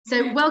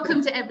So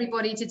welcome to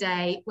everybody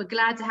today. We're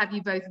glad to have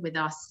you both with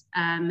us.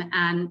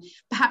 And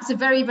perhaps a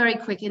very, very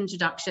quick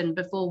introduction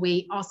before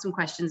we ask some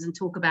questions and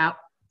talk about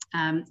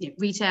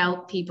retail,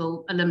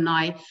 people,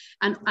 alumni,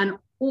 and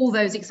all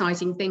those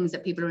exciting things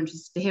that people are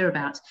interested to hear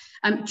about.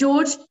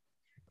 George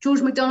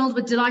MacDonald,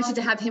 we're delighted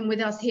to have him with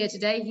us here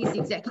today. He's the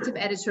executive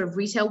editor of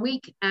Retail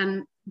Week,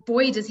 and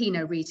boy, does he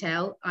know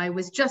retail. I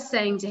was just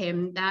saying to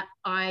him that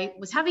I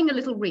was having a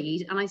little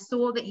read and I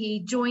saw that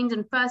he joined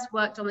and first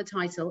worked on the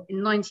title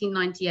in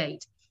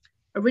 1998,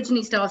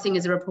 originally starting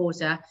as a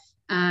reporter,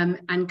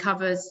 and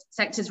covers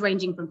sectors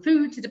ranging from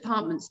food to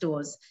department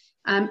stores.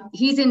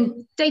 He's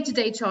in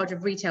day-to-day charge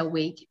of Retail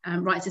Week,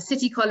 writes a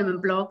city column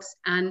and blogs,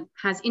 and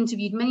has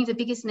interviewed many of the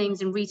biggest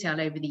names in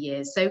retail over the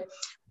years. So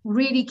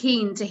really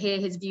keen to hear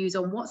his views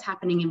on what's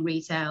happening in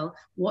retail,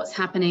 what's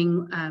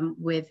happening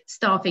with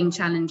staffing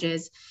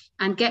challenges,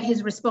 and get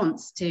his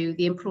response to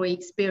the employee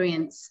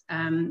experience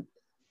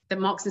that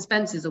Marks and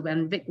Spencer's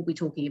and Vic will be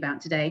talking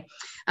about today.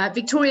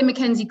 Victoria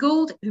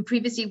McKenzie-Gould, who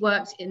previously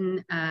worked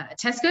in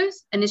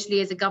Tesco's, initially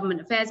as a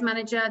government affairs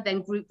manager,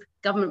 then group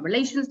government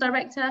relations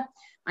director.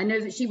 I know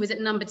that she was at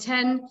Number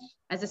 10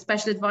 as a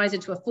special advisor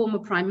to a former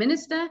prime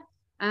minister,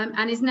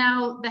 and is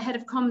now the head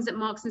of comms at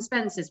Marks and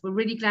Spencer's. We're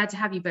really glad to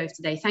have you both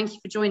today. Thank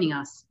you for joining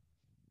us.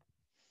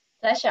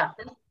 Pleasure.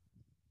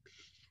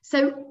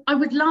 So I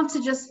would love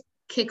to just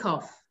kick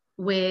off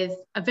with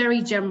a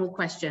very general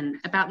question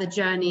about the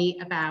journey,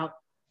 about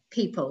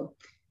people.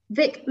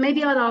 Vic,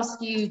 maybe I'll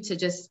ask you to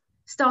just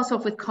start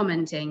off with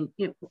commenting,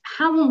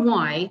 how and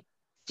why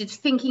did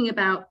thinking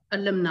about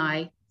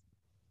alumni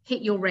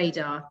hit your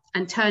radar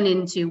and turn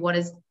into what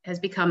has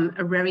become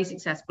a very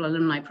successful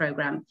alumni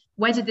program?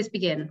 Where did this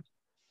begin?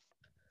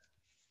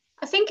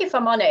 I think, if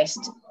I'm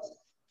honest,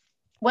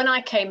 when I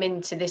came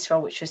into this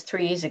role, which was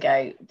 3 years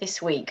ago this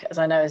week, as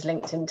I know as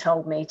LinkedIn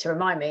told me to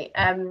remind me,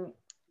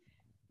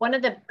 one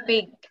of the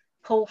big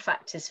pull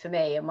factors for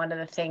me, and one of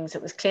the things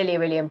that was clearly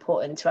really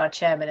important to our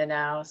chairman and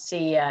our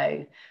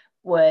CEO,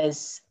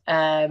 was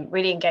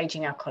really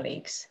engaging our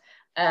colleagues.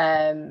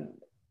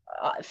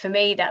 For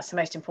me, that's the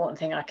most important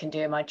thing I can do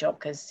in my job,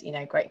 because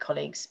great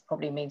colleagues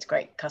probably means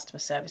great customer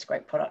service,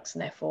 great products,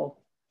 and therefore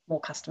more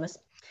customers.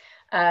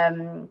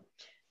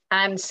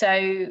 And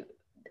so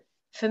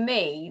for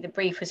me, the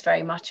brief was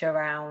very much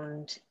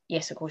around,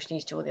 yes, of course, you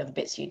need to do all the other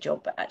bits of your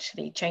job, but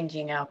actually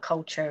changing our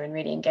culture and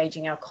really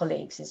engaging our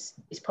colleagues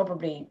is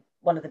probably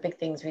one of the big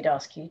things we'd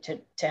ask you to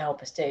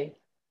help us do.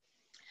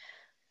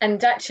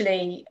 And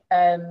actually,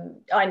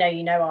 I know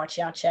you know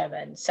Archie, our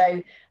chairman.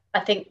 So I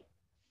think,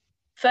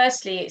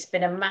 firstly, it's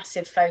been a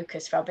massive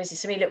focus for our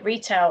business. I mean, look,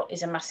 retail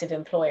is a massive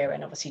employer,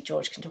 and obviously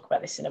George can talk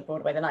about this in a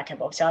broader way than I can,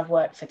 but obviously I've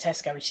worked for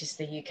Tesco, which is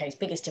the UK's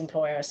biggest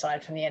employer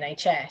aside from the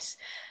NHS,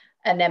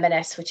 and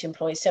M&S, which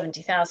employs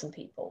 70,000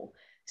 people.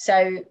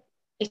 So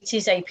it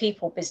is a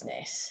people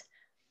business.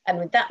 And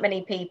with that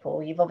many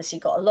people, you've obviously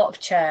got a lot of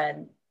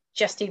churn,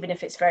 just even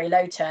if it's very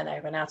low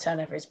turnover, and our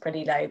turnover is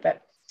pretty low,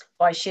 but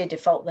by sheer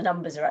default, the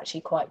numbers are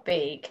actually quite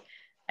big.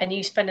 And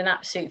you spend an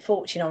absolute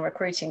fortune on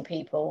recruiting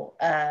people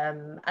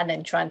and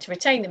then trying to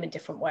retain them in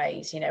different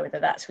ways, whether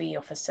that's we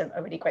offer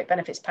a really great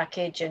benefits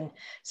package, and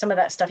some of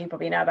that stuff you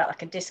probably know about,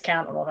 like a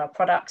discount on all of our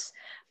products,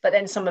 but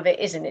then some of it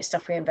isn't. It's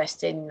stuff we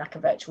invest in, like a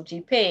virtual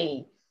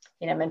GP,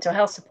 mental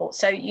health support.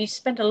 So you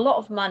spend a lot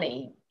of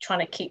money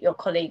trying to keep your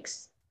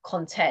colleagues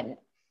content.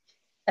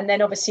 And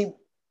then obviously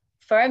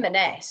for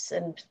M&S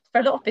and for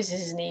a lot of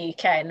businesses in the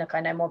UK, and look, I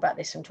know more about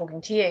this from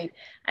talking to you,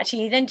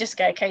 actually you then just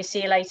go, okay,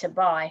 see you later,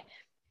 bye.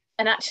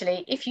 And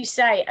actually, if you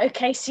say,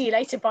 okay, see you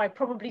later, bye,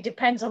 probably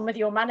depends on whether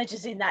your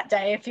manager's in that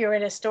day, if you're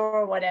in a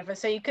store or whatever.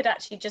 So you could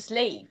actually just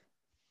leave.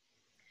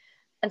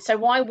 And so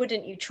why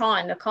wouldn't you try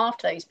and look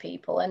after those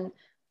people? And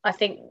I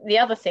think the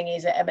other thing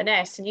is at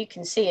M&S, and you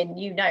can see, and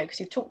because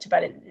you've talked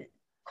about it,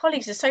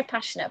 colleagues are so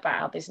passionate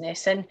about our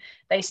business, and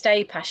they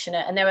stay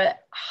passionate. And there are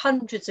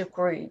hundreds of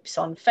groups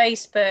on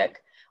Facebook,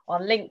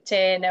 on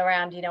LinkedIn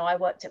around, I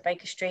worked at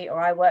Baker Street, or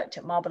I worked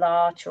at Marble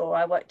Arch, or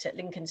I worked at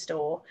Lincoln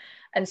Store.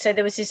 And so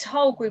there was this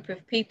whole group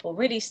of people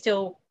really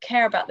still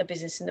care about the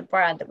business and the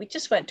brand that we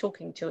just weren't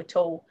talking to at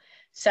all.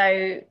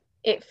 So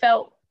it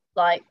felt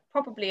like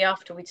probably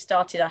after we'd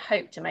started, I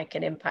hope to make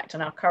an impact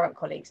on our current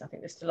colleagues. I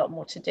think there's a lot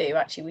more to do.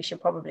 Actually, we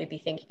should probably be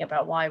thinking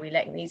about why we're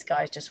letting these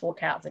guys just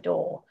walk out the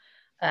door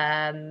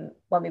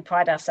when we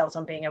pride ourselves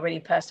on being a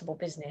really personable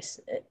business,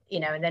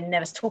 and then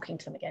never talking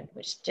to them again,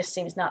 which just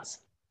seems nuts.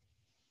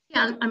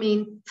 Yeah, I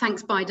mean,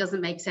 thanks bye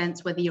doesn't make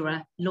sense whether you're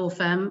a law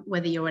firm,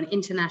 whether you're an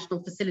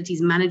international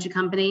facilities manager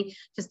company.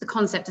 Just the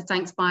concept of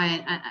thanks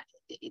bye,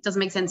 it doesn't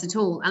make sense at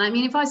all. And I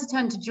mean, if I was to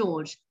turn to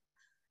George,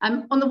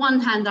 on the one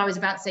hand, I was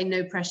about to say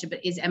no pressure,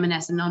 but is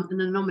M&S an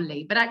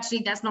anomaly? But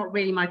actually, that's not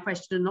really my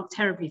question, and not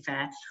terribly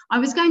fair. I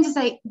was going to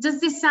say,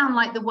 does this sound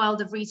like the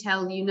world of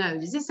retail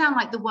Does this sound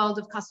like the world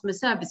of customer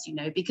service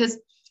Because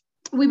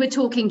we were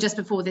talking just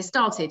before this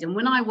started, and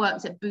when I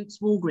worked at Boots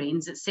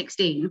Walgreens at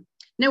 16,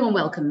 no one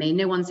welcomed me,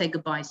 no one said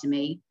goodbye to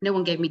me, no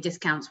one gave me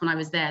discounts when I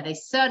was there. They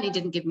certainly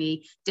didn't give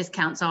me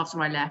discounts after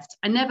I left.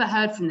 I never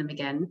heard from them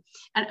again.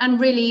 And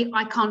really,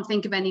 I can't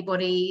think of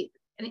anybody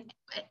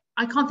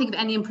I can't think of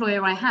any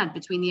employer I had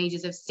between the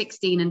ages of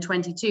 16 and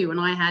 22,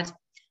 and I had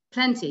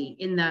plenty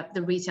in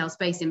the retail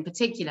space in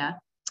particular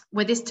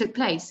where this took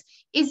place.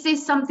 Is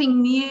this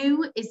something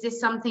new? Is this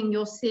something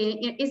you're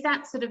seeing? Is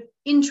that sort of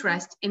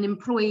interest in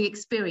employee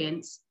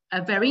experience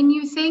a very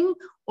new thing,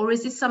 or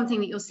is this something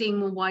that you're seeing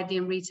more widely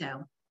in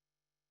retail?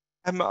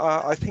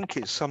 I think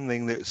it's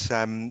something that's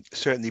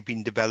certainly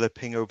been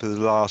developing over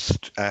the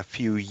last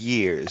few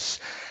years,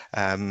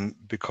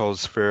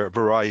 because for a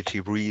variety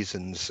of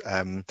reasons,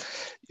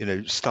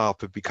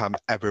 staff have become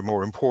ever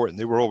more important.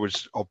 They were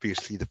always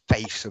obviously the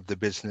face of the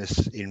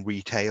business in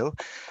retail,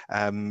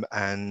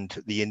 and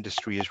the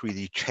industry has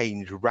really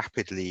changed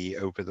rapidly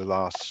over the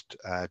last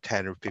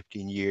 10 or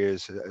 15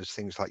 years as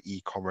things like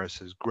e-commerce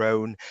has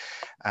grown,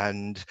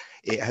 and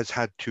it has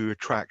had to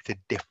attract a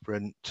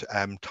different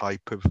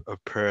type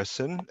of person,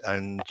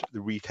 and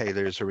the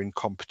retailers are in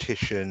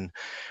competition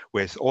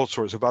with all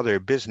sorts of other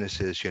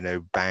businesses,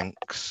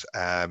 banks,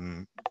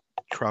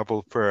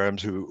 travel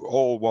firms, who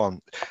all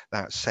want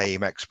that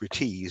same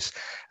expertise,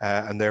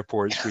 and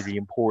therefore it's really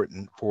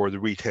important for the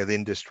retail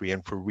industry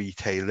and for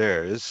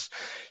retailers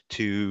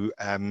to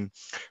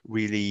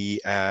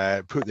really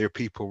put their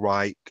people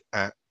right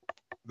at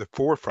the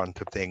forefront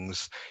of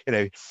things.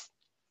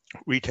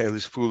 Retail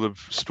is full of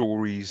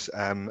stories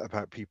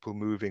about people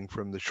moving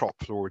from the shop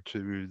floor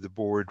to the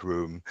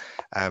boardroom,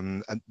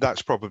 and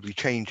that's probably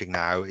changing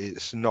now.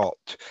 It's not,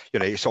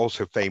 it's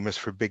also famous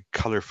for big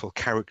colourful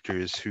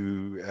characters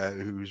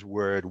whose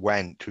word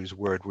went, whose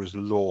word was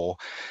law,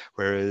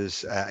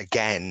 whereas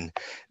again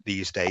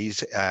these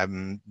days,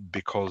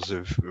 because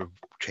of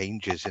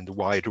changes in the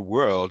wider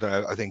world,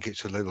 I think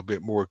it's a little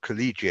bit more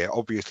collegiate.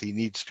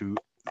 Obviously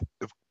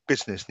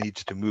business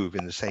needs to move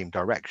in the same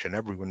direction.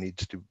 Everyone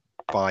needs to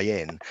buy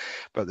in,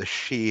 but the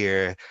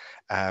sheer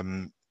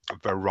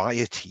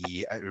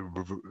variety,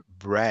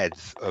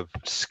 breadth of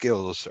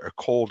skills that are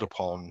called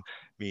upon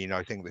mean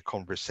I think the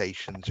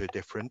conversations are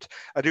different.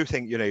 I do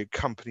think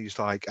companies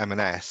like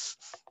M&S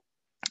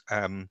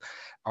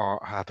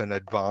have an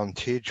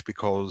advantage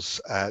because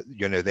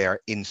they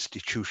are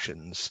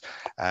institutions,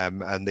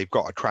 and they've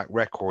got a track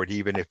record.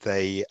 Even if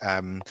they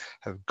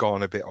have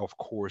gone a bit off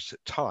course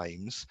at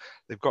times,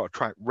 they've got a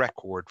track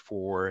record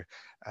for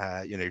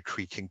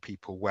treating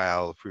people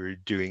well, for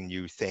doing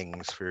new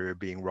things, for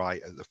being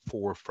right at the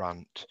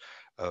forefront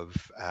of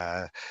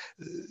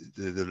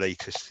the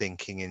latest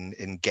thinking in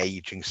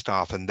engaging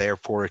staff, and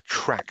therefore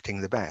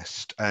attracting the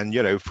best. And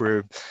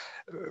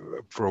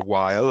for a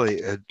while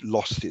it had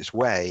lost its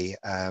way,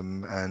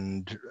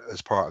 and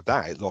as part of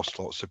that it lost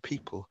lots of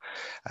people,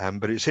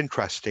 but it's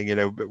interesting,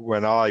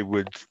 when I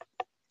would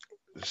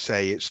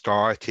say it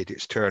started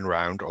its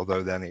turnaround,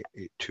 although then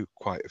it took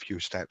quite a few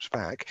steps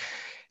back.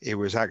 It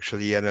was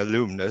actually an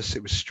alumnus,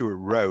 it was Stuart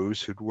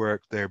Rose, who'd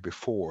worked there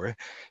before,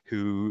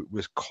 who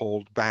was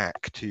called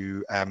back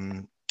to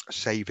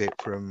save it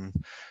from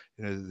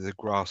the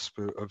grasp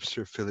of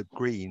Sir Philip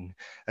Green.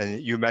 And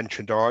you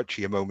mentioned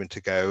Archie a moment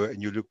ago,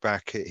 and you look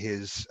back at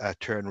his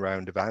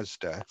turnaround of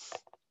Asda.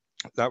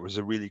 That was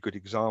a really good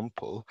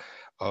example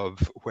of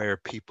where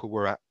people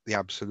were at the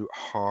absolute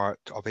heart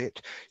of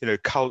it.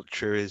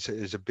 Culture is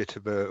a bit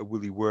of a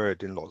woolly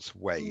word in lots of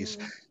ways,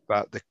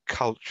 but the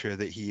culture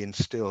that he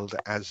instilled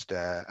at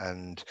Asda,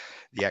 and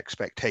the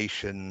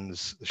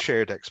expectations, the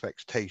shared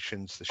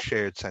expectations, the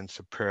shared sense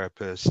of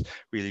purpose,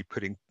 really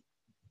putting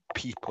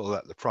people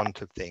at the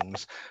front of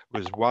things,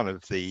 was one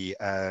of the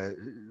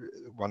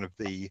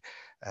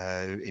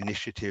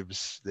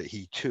initiatives that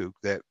he took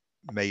that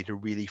made a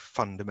really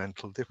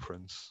fundamental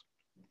difference.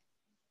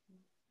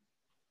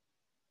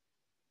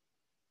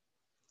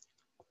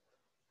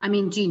 I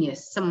mean,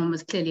 genius. Someone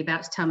was clearly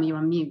about to tell me you're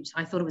on mute.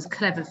 I thought it was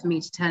clever for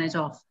me to turn it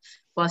off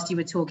whilst you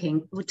were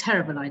talking. A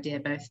terrible idea,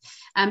 both.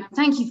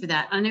 Thank you for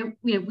that. I know,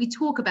 we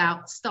talk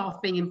about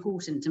staff being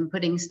important and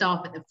putting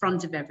staff at the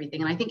front of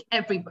everything. And I think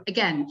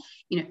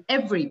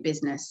every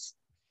business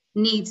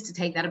needs to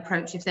take that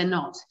approach if they're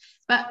not.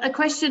 But a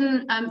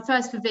question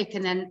first for Vic,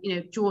 and then,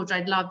 George,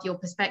 I'd love your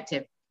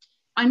perspective.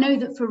 I know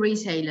that for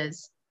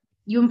retailers,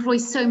 you employ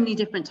so many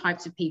different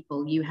types of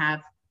people. You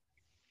have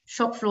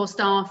shop floor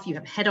staff, you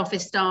have head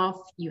office staff,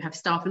 you have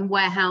staff in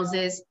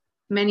warehouses,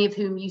 many of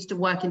whom used to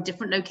work in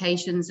different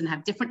locations and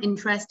have different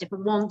interests,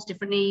 different wants,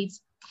 different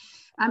needs.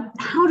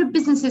 How do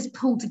businesses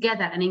pull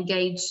together and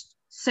engage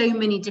so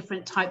many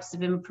different types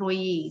of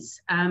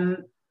employees?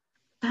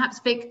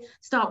 Perhaps Vic,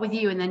 start with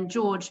you, and then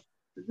George,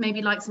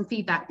 maybe like some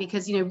feedback,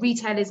 because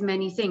retail is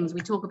many things. We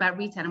talk about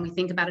retail and we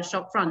think about a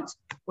shop front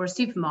or a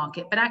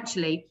supermarket, but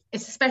actually,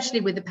 especially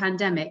with the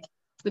pandemic,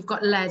 we've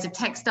got layers of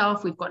tech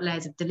staff, we've got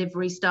layers of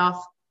delivery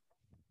staff.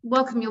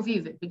 Welcome your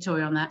view,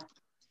 Victoria, on that.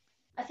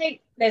 I think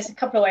there's a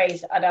couple of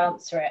ways I'd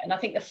answer it. And I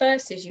think the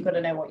first is you've got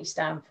to know what you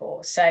stand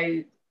for.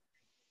 So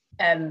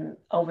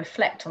I'll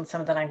reflect on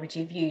some of the language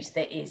you've used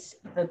that is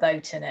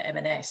verboten at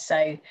M&S.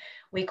 So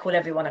we call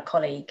everyone a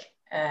colleague.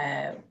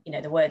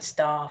 The word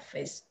staff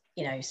is,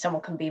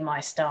 someone can be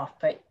my staff,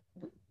 but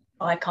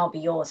I can't be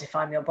yours if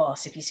I'm your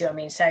boss, if you see what I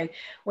mean. So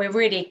we're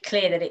really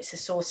clear that it's a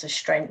source of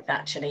strength,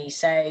 actually.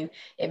 So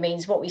it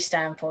means what we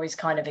stand for is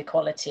kind of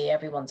equality.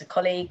 Everyone's a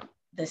colleague.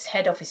 This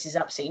head office is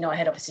absolutely not a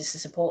head office, it's a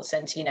support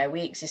centre. You know,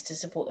 we exist to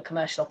support the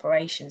commercial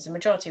operations, the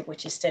majority of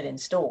which is still in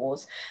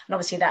stores. And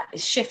obviously that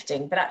is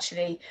shifting, but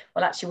actually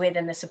we're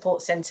then the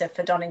support centre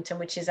for Donington,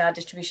 which is our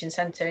distribution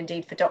centre,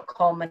 indeed for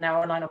 .com and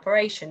our online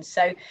operations.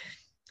 So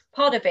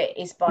part of it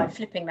is by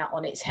flipping that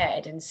on its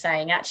head and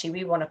saying, actually,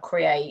 we want to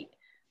create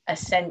a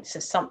sense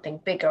of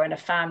something bigger and a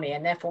family,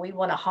 and therefore we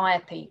want to hire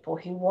people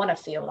who want to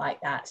feel like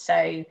that.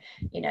 So,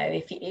 you know,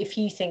 if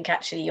you think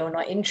actually you're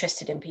not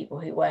interested in people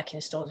who work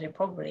in stores, you'll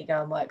probably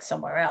go and work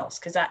somewhere else,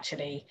 because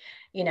actually,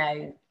 you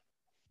know,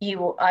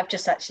 I've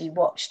just actually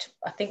watched,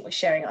 I think we're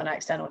sharing it on our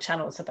external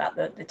channels, about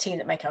the team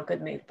that make our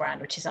Good Move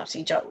brand, which is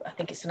absolutely, I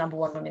think it's the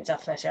 #1 women's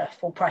athleisure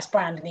full price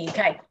brand in the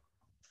UK.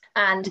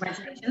 And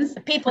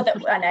the people that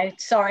I know,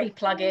 sorry,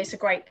 plug it, it's a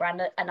great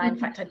brand. And I, in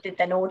fact, I did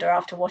then order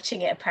after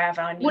watching it a pair of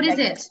our new. What is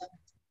it?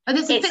 Oh,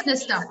 this is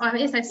fitness stuff. Oh,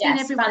 yes, I've seen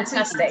everyone.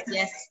 Fantastic.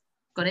 Yes,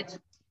 got it.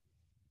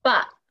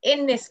 But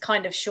in this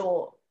kind of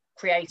short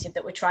creative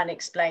that we're trying to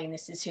explain,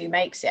 this is who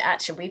makes it.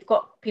 Actually, we've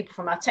got people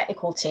from our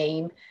technical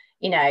team,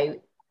 you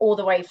know, all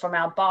the way from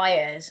our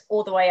buyers,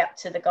 all the way up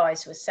to the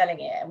guys who are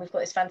selling it. And we've got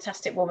this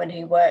fantastic woman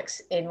who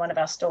works in one of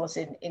our stores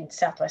in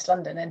Southwest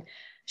London. And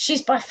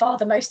she's by far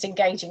the most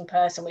engaging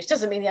person, which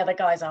doesn't mean the other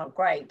guys aren't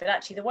great, but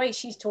actually the way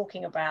she's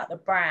talking about the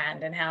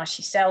brand and how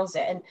she sells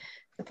it. And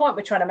the point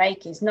we're trying to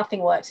make is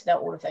nothing works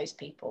without all of those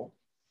people.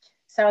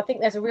 So I think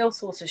there's a real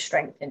source of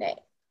strength in it.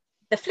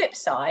 The flip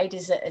side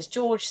is that, as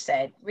George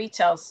said,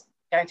 retail's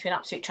going through an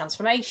absolute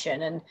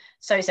transformation, and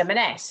so is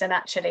M&S. And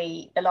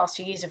actually the last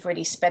few years have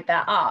really sped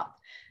that up.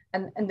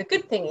 And the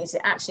good thing is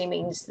it actually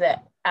means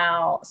that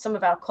some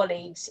of our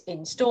colleagues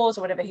in stores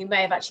or whatever, who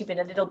may have actually been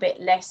a little bit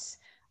less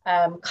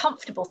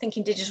comfortable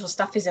thinking digital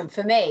stuff isn't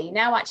for me,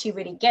 now actually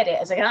really get it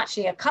as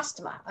actually a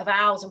customer of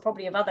ours and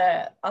probably of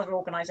other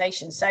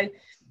organizations. So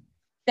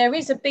there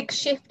is a big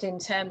shift in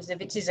terms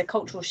of, it is a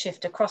cultural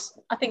shift across,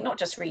 I think, not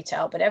just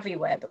retail, but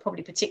everywhere, but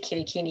probably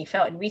particularly keenly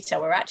felt in retail,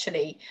 where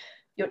actually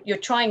you're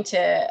trying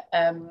to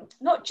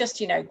not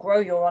just, you know, grow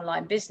your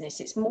online business.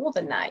 It's more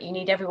than that. You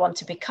need everyone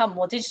to become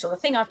more digital. The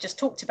thing I've just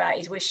talked about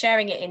is we're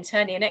sharing it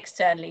internally and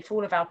externally for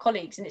all of our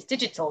colleagues, and it's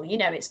digital. You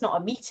know, it's not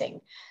a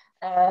meeting.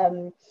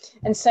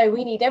 And so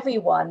we need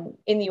everyone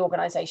in the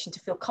organization to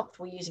feel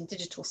comfortable using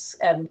digital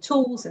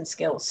tools and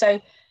skills.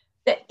 So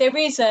there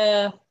is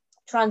a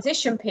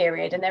transition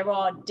period, and there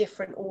are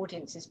different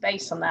audiences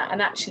based on that.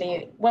 And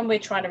actually, when we're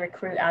trying to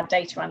recruit our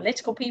data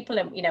analytical people,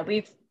 and, you know,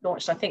 we've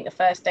launched, I think, the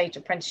first data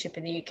apprenticeship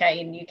in the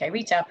UK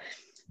retail,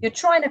 you're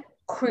trying to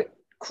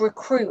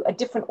recruit a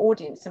different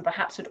audience than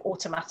perhaps would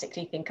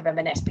automatically think of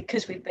M&S,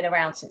 because we've been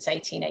around since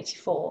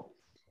 1884.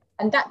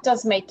 And that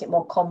does make it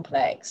more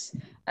complex,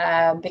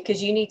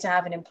 because you need to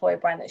have an employer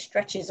brand that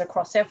stretches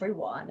across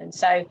everyone. And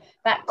so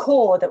that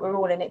core that we're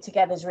all in it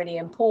together is really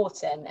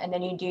important. And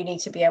then you do need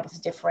to be able to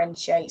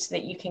differentiate so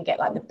that you can get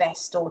like the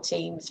best store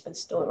teams for the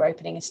store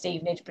opening in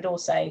Stevenage, but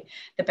also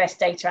the best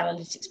data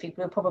analytics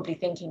people who are probably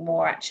thinking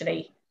more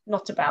actually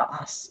not about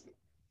us,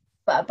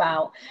 but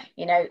about,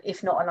 you know,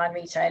 if not online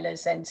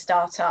retailers, then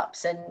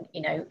startups and,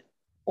 you know,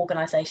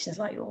 organizations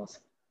like yours.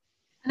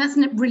 And that's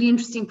a really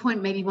interesting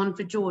point, maybe one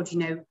for George, you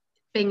know,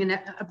 being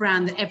a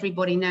brand that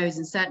everybody knows,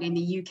 and certainly in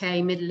the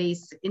UK, Middle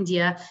East,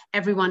 India,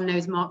 everyone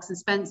knows Marks and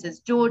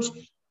Spencer's. George,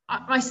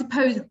 I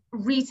suppose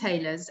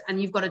retailers,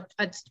 and you've got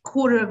a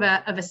quarter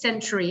of a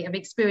century of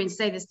experience,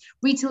 say this,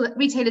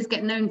 retailers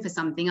get known for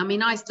something. I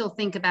mean, I still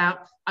think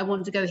about, I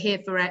want to go here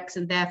for X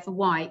and there for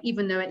Y,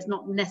 even though it's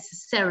not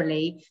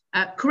necessarily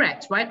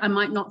correct, right? I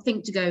might not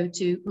think to go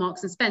to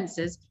Marks and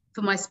Spencer's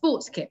for my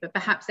sports kit, but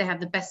perhaps they have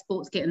the best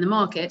sports kit in the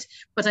market.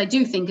 But I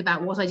do think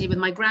about what I did with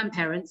my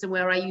grandparents and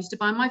where I used to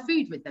buy my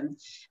food with them.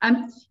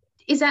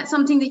 Is that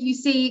something that you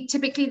see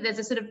typically? There's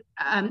a sort of,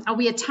 are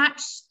we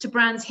attached to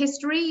brands'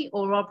 history,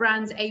 or are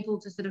brands able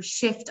to sort of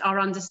shift our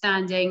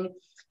understanding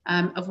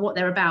of what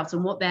they're about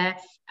and what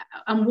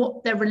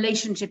their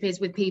relationship is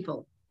with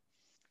people?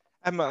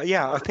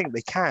 Yeah, I think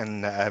they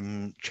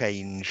can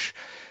change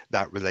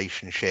that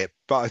relationship,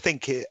 but I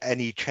think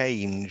any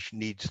change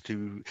needs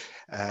to,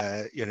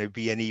 you know,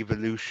 be an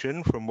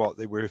evolution from what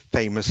they were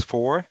famous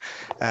for.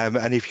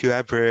 And if you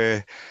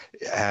ever,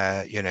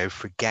 you know,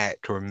 forget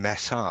or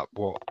mess up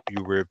what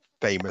you were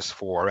famous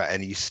for at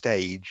any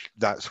stage,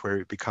 that's where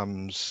it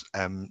becomes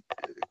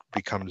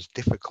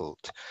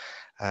difficult.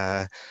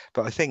 But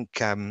I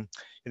think, you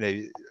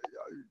know,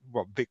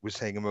 what Vic was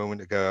saying a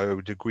moment ago, I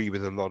would agree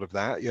with a lot of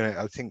that. You know,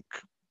 I think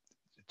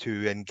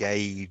to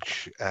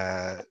engage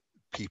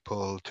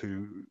people,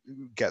 to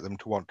get them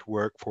to want to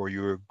work for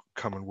you or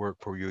come and work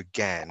for you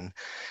again,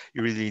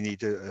 you really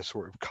need a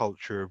sort of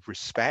culture of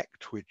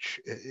respect, which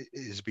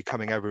is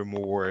becoming ever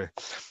more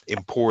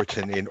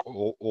important in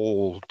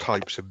all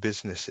types of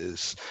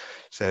businesses.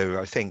 So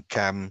I think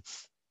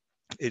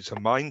it's a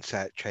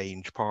mindset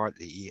change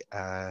partly.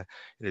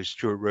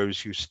 Stuart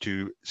Rose used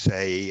to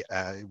say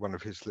one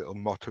of his little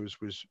mottos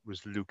was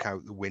look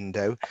out the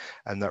window,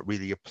 and that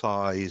really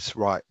applies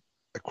right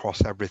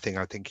across everything,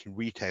 I think, in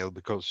retail,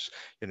 because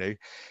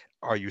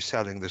are you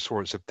selling the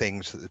sorts of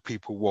things that the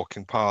people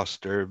walking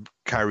past are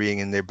carrying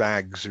in their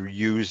bags or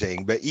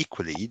using? But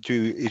equally,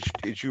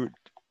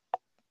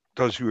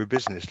 does your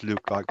business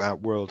look like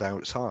that world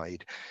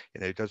outside?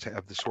 Does it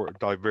have the sort of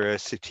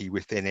diversity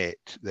within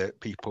it that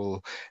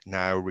people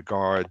now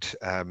regard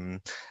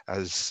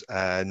as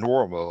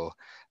normal?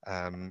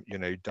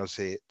 Does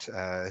it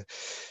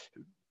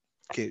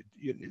a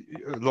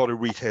lot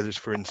of retailers,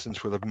 for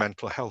instance, will have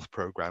mental health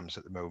programs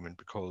at the moment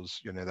because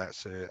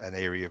that's an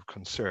area of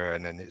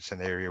concern, and it's an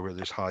area where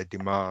there's high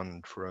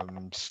demand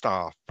from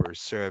staff for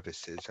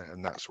services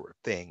and that sort of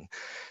thing.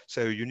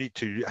 So you need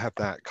to have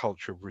that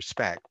culture of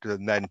respect,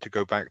 and then to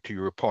go back to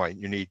your point,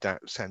 you need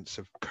that sense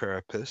of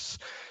purpose.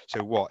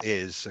 So what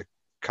is a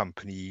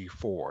company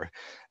for?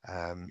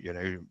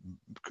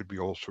 Could be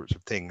all sorts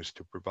of things: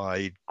 to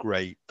provide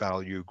great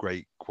value,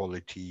 great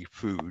quality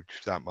food.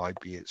 That might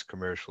be its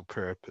commercial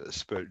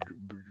purpose, but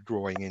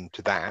drawing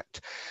into that,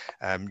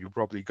 you've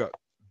probably got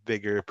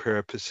bigger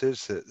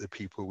purposes that the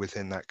people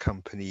within that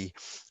company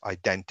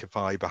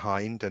identify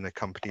behind, and a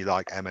company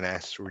like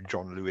M&S or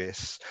John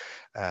Lewis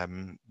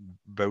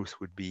both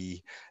would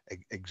be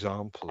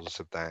examples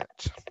of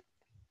that.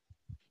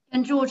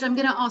 And George, I'm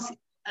going to ask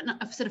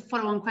a sort of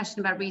follow-on question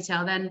about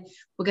retail, then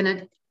we're going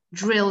to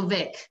drill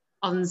Vic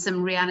on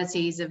some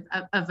realities of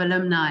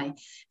alumni.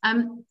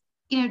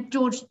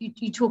 George,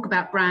 you talk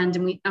about brand,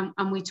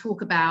 and we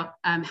talk about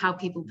how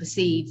people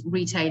perceive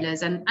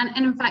retailers, and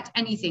in fact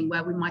anything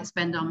where we might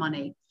spend our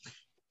money.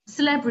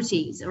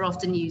 Celebrities are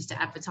often used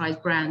to advertise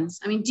brands.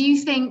 I mean, do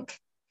you think?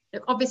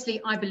 Look, obviously,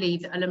 I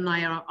believe that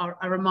alumni are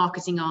a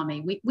marketing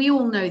army. We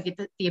all know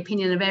the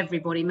opinion of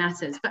everybody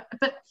matters, but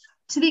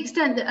to the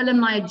extent that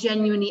alumni are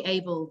genuinely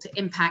able to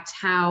impact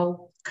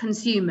how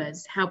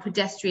consumers, how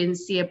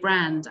pedestrians see a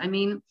brand, I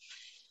mean,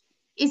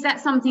 is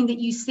that something that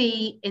you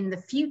see in the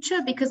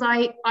future? Because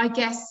I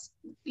guess,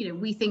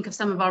 we think of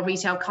some of our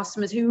retail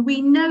customers who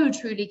we know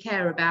truly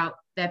care about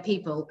their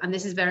people, and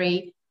this is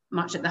very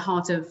much at the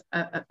heart of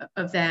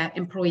their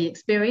employee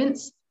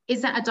experience.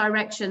 Is that a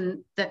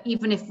direction that,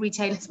 even if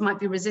retailers might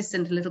be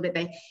resistant a little bit,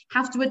 they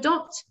have to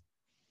adopt?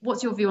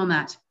 What's your view on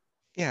that?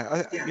 Yeah,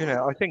 I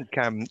think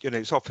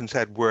it's often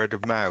said word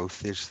of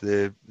mouth is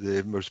the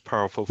most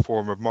powerful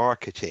form of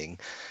marketing,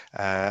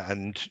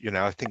 and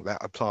I think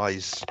that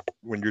applies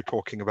when you're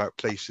talking about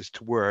places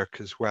to work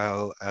as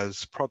well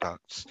as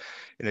products.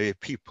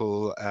 If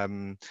people,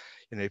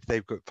 if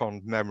they've got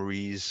fond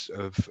memories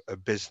of a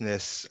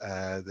business,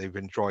 they've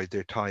enjoyed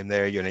their time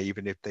there,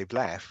 even if they've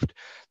left,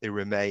 they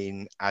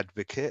remain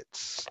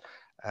advocates.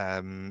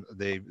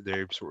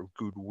 Their sort of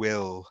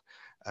goodwill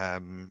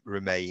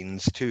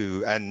remains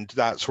too, and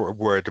that sort of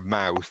word of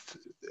mouth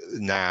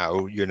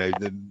now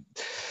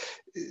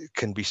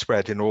can be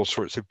spread in all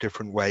sorts of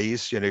different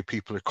ways.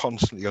 People are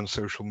constantly on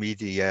social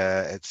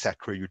media,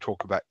 etc. You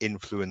talk about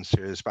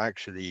influencers, but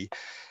actually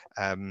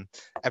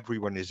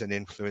everyone is an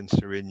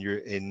influencer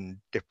in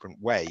different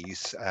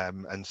ways,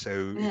 and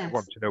so if you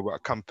want to know what a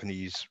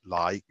company's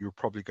like, you're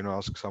probably going to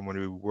ask someone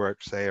who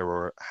works there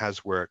or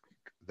has worked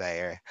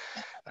there.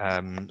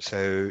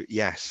 So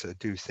yes, I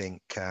do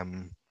think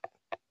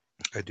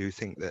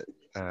that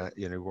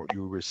what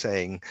you were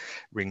saying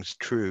rings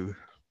true.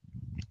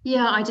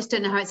 Yeah, I just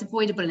don't know how it's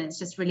avoidable, and it's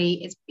just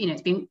really,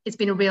 it's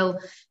been a real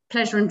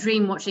pleasure and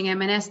dream watching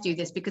M&S do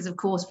this, because of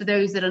course, for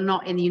those that are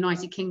not in the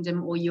United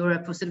Kingdom or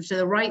Europe or sort of to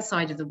the right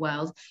side of the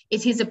world,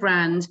 it is a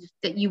brand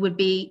that you would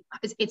be,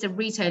 it's a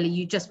retailer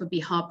you just would be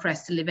hard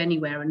pressed to live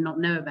anywhere and not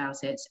know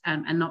about it,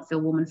 and not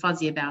feel warm and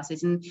fuzzy about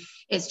it. And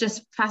it's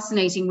just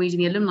fascinating reading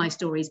the alumni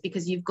stories,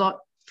 because you've got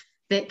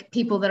the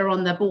people that are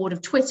on the board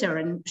of Twitter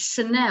and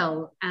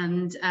Chanel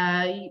and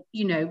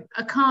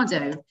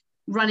Ocado,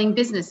 running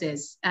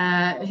businesses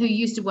who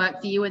used to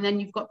work for you, and then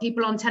you've got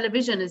people on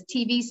television as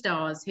TV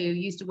stars who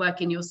used to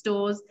work in your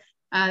stores.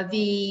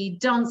 The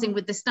Dancing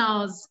with the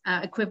Stars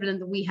equivalent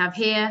that we have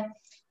here,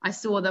 I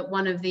saw that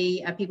one of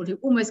the people who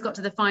almost got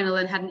to the final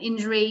and had an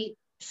injury,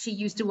 she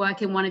used to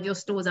work in one of your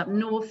stores up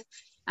north.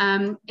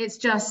 It's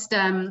just,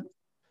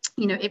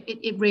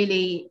 it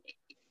really,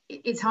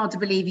 it's hard to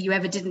believe you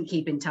ever didn't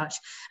keep in touch.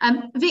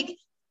 Vic,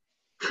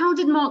 how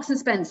did Marks and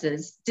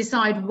Spencer's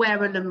decide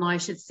where alumni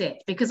should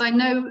sit? Because I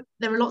know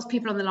there are lots of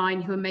people on the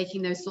line who are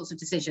making those sorts of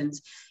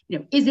decisions.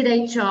 Is it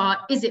HR?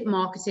 Is it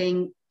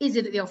marketing? Is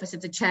it at the office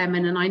of the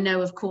chairman? And I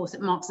know, of course,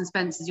 at Marks and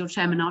Spencer's, your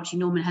chairman, Archie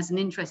Norman, has an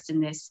interest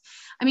in this.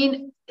 I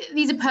mean,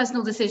 these are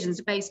personal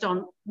decisions based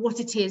on what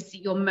it is that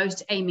you're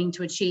most aiming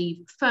to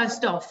achieve,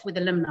 first off with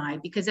alumni,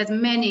 because there's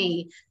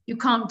many, you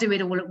can't do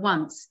it all at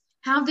once.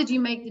 How did you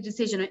make the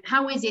decision?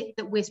 How is it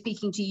that we're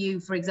speaking to you,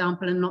 for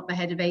example, and not the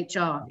head of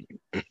HR?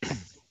 I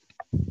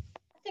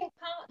think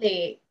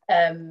partly,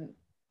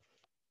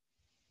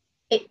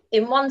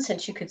 in one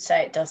sense, you could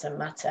say it doesn't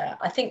matter.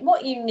 I think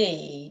what you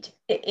need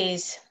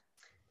is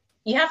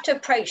you have to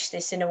approach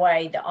this in a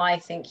way that I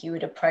think you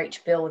would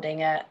approach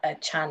building a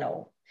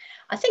channel.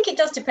 I think it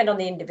does depend on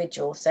the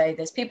individual. So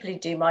there's people who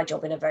do my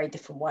job in a very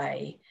different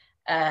way.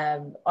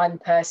 I'm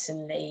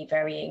personally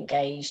very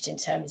engaged in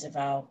terms of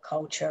our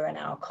culture and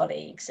our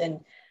colleagues.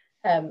 And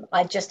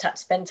I just had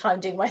to spend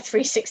time doing my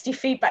 360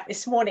 feedback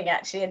this morning,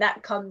 actually, and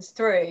that comes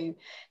through.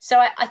 So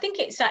I think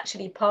it's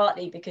actually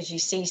partly because you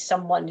see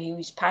someone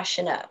who's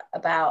passionate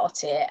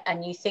about it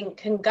and you think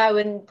can go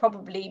and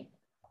probably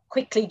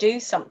quickly do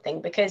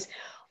something, because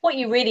what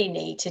you really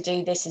need to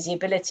do this is the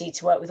ability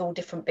to work with all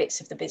different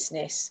bits of the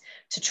business,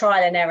 to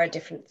trial and error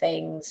different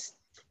things.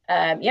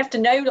 You have to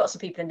know lots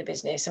of people in the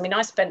business. I mean,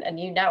 I spent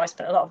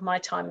a lot of my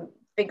time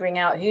figuring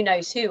out who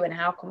knows who and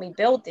how can we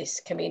build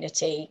this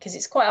community, because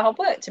it's quite hard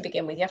work to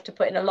begin with. You have to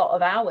put in a lot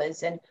of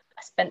hours, and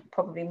I spent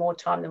probably more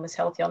time than was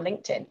healthy on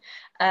LinkedIn.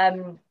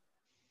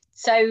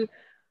 So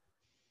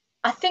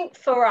I think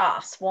for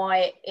us,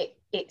 why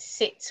it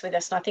sits with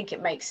us, and I think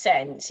it makes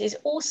sense, is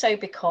also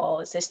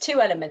because there's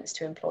two elements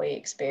to employee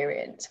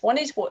experience. One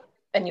is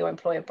and your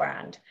employer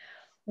brand.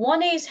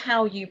 One is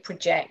how you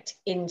project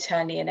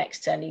internally and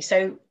externally.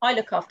 So I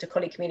look after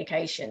colleague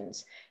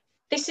communications.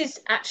 This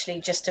is actually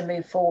just a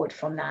move forward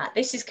from that.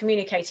 This is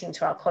communicating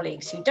to our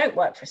colleagues who don't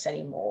work for us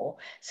anymore.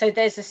 So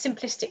there's a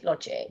simplistic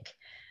logic,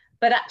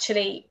 but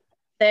actually,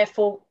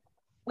 therefore,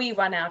 we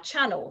run our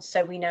channels.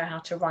 So we know how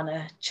to run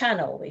a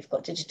channel. We've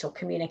got digital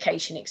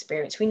communication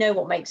experience. We know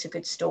what makes a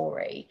good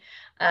story.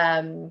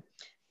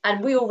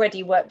 And we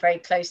already work very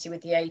closely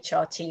with the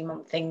HR team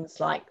on things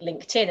like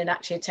LinkedIn, and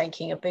actually are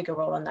taking a bigger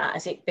role on that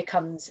as it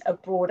becomes a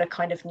broader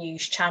kind of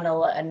news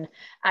channel. And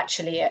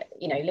actually,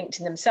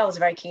 LinkedIn themselves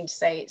are very keen to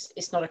say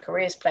it's not a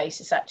careers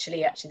place. It's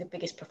actually the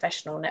biggest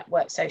professional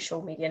network,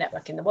 social media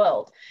network in the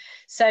world.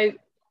 So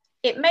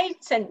it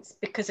made sense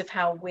because of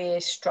how we're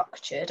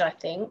structured, I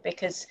think,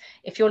 because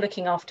if you're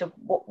looking after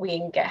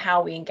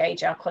how we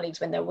engage our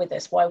colleagues when they're with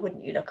us, why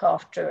wouldn't you look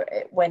after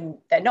it when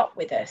they're not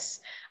with us?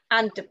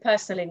 And the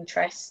personal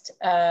interest.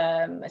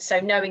 So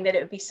knowing that it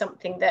would be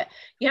something that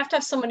you have to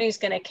have someone who's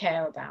going to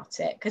care about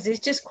it, because it's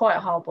just quite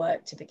hard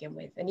work to begin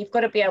with. And you've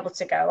got to be able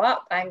to go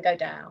up and go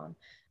down.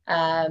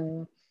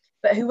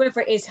 But whoever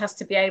it is has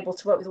to be able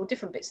to work with all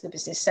different bits of the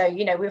business. So,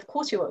 we of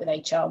course we work with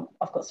HR.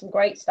 I've got some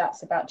great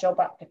stats about job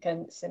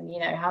applicants and,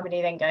 how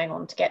many then going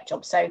on to get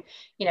jobs. So,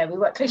 we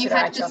work closely with HR.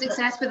 You've had good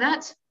success with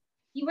that?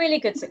 Really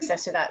good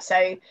success with that.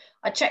 So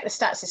I checked the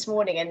stats this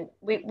morning, and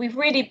we've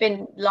really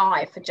been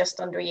live for just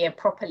under a year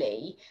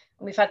properly.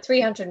 And we've had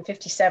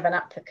 357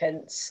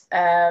 applicants.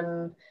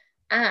 And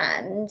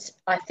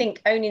I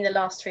think only in the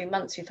last 3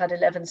 months, we've had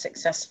 11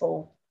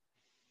 successful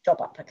job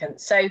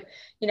applicants. So,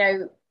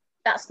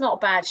 that's not a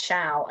bad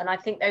shout. And I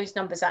think those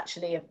numbers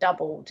actually have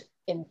doubled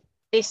in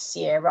this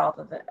year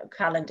rather than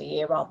calendar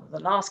year rather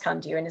than last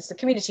calendar year. And as the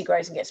community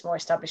grows and gets more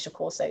established, of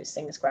course, those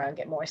things grow and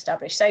get more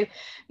established. So,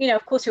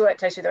 of course, we work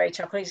closely with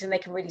our HR colleagues and they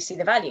can really see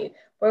the value.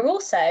 We're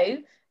also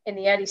in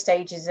the early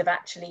stages of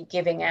actually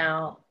giving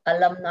our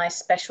alumni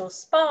special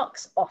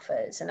Sparks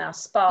offers. And our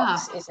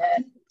Sparks is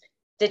a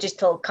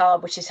digital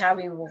card, which is how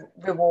we will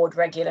reward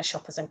regular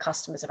shoppers and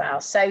customers of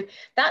ours. So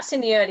that's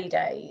in the early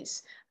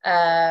days.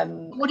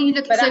 What do you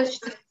look at?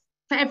 So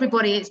for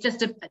everybody, it's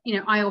just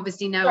I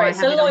obviously know I have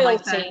it's a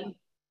loyalty.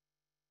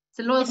 It's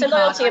a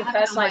loyalty and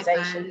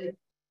personalization.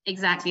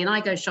 Exactly. And I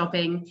go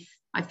shopping,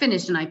 I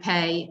finish and I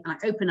pay, and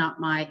I open up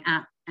my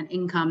app and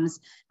in comes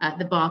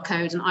the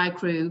barcode, and I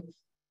accrue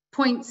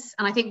points.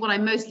 And I think what I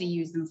mostly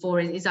use them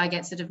for is I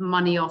get sort of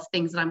money off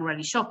things that I'm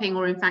already shopping,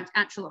 or in fact,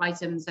 actual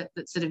items that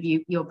sort of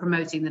you're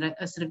promoting that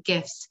are sort of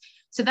gifts.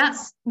 So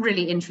that's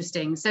really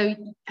interesting. So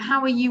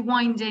how are you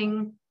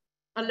winding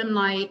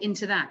alumni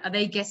into that? Are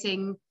they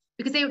getting,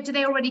 because do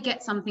they already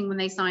get something when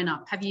they sign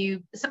up? Have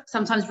you,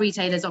 sometimes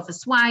retailers offer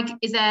swag.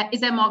 Is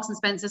there Marks and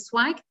Spencer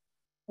swag?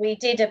 We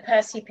did a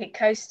Percy Pig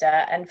coaster,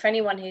 and for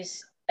anyone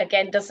who's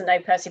again doesn't know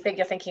Percy Pig,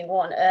 you're thinking,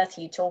 what on earth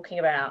are you talking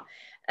about?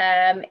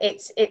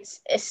 It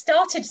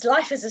started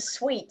life as a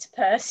sweet,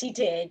 Percy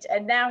did,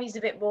 and now he's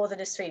a bit more than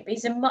a sweet, but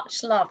he's a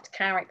much loved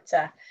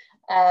character.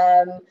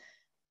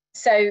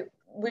 So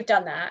we've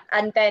done that,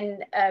 and then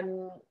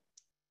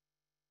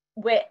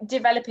we're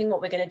developing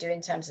what we're going to do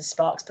in terms of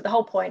Sparks. But the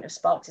whole point of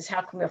Sparks is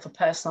how can we offer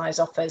personalised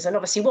offers? And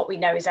obviously what we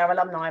know is our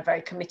alumni are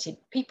very committed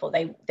people.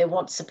 They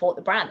want to support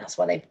the brand. That's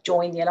why they've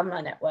joined the alumni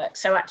network.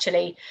 So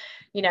actually,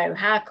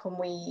 how can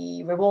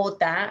we reward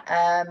that?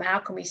 How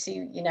can we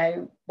see,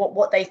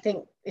 what they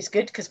think is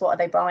good, because what are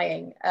they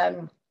buying?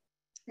 And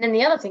then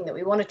the other thing that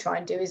we want to try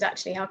and do is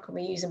actually how can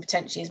we use them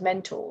potentially as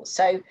mentors?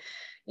 So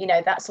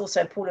that's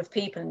also a pool of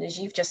people. And as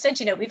you've just said,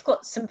 we've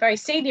got some very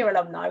senior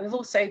alumni. We've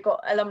also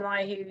got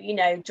alumni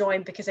who,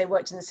 joined because they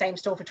worked in the same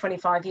store for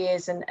 25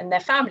 years and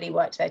their family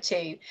worked there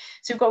too.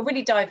 So we've got a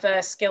really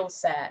diverse skill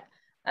set.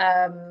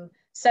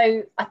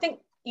 So I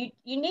think you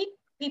need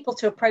people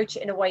to approach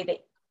it in a way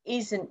that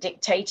isn't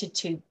dictated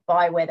to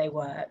by where they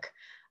work.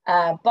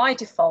 By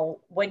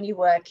default, when you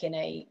work in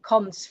a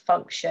comms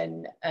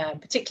function,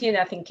 particularly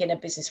I think in a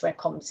business where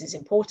comms is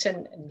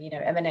important, and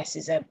M&S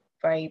is a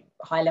very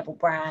high level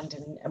brand,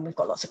 and we've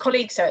got lots of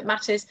colleagues, so it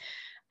matters.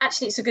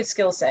 actually it's a good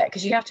skill set,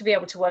 because you have to be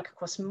able to work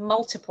across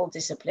multiple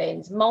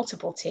disciplines,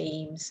 multiple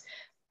teams,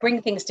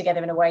 bring things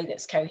together in a way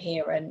that's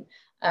coherent,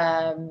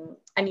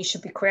 and you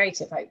should be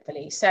creative,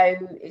 hopefully. So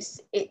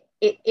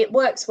it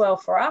works well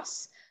for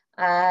us,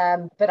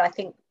 but I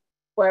think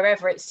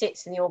wherever it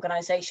sits in the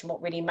organisation,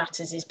 what really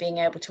matters is being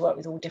able to work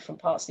with all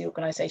different parts of the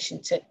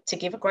organisation to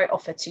give a great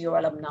offer to your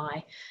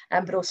alumni,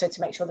 but also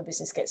to make sure the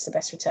business gets the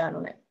best return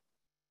on it.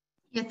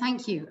 Yeah,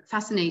 thank you.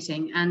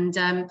 Fascinating. And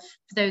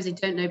for those who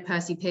don't know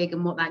Percy Pig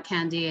and what that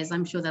candy is,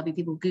 I'm sure there'll be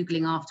people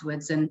Googling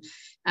afterwards, and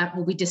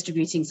we'll be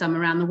distributing some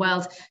around the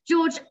world.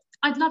 George,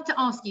 I'd love to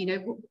ask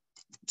you,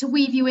 to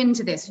weave you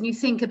into this, when you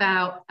think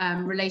about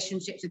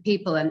relationships with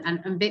people,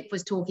 and Vic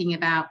was talking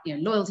about,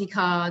 loyalty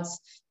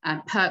cards,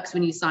 perks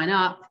when you sign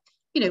up.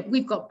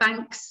 We've got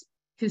banks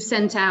who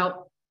sent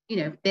out,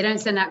 they don't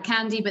send out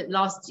candy, but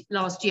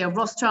last year,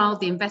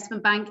 Rothschild, the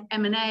investment bank,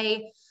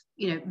 M&A,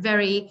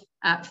 very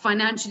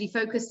financially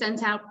focused,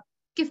 sent out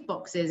gift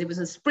boxes. It was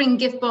a spring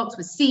gift box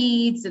with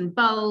seeds and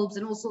bulbs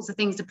and all sorts of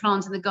things to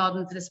plant in the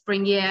garden for the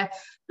spring year.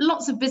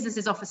 Lots of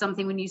businesses offer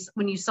something when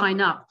you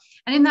sign up,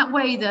 and in that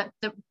way, that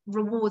the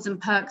rewards and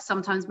perks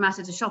sometimes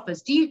matter to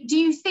shoppers. Do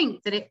you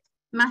think that it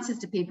matters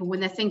to people when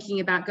they're thinking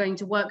about going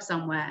to work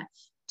somewhere?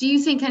 Do you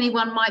think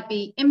anyone might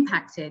be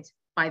impacted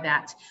by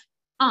that?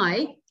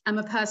 I am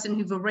a person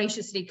who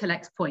voraciously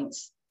collects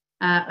points.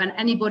 And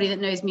anybody that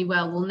knows me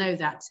well will know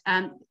that.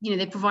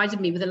 They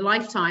provided me with a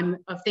lifetime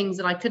of things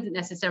that I couldn't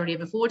necessarily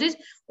have afforded,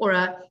 or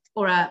a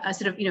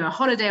sort of, a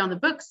holiday on the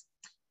books.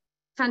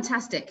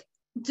 Fantastic.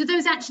 Do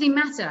those actually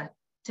matter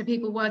to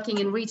people working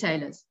in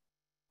retailers?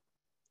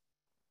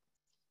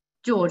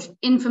 George,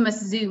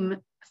 infamous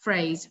Zoom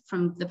phrase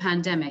from the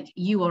pandemic,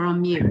 you are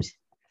on mute.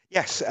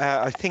 Yes,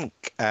 I think,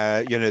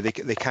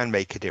 they can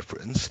make a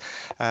difference.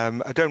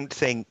 I don't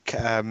think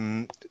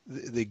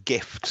the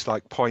gifts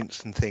like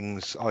points and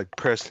things, I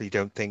personally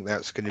don't think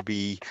that's going to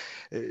be,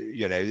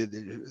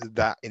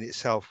 that in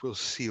itself will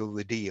seal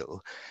the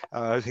deal.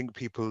 I think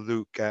people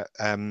look at,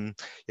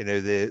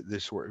 the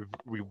sort of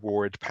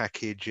reward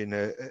package in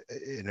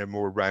a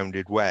more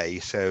rounded way.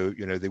 So,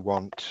 they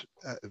want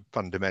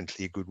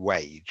fundamentally a good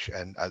wage.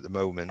 And at the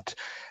moment,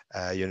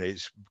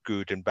 it's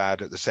good and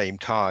bad at the same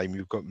time.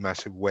 You've got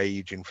massive wage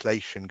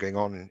inflation going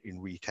on in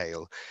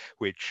retail,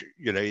 which,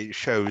 it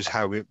shows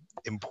how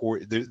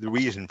important the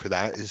reason for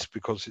that is,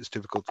 because it's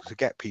difficult to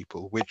get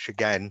people, which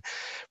again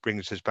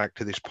brings us back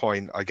to this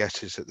point, I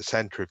guess, is at the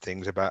center of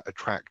things about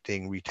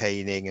attracting,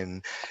 retaining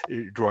and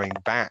drawing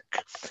back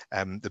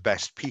the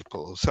best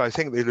people. So I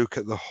think they look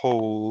at the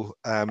whole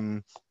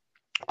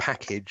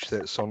package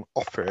that's on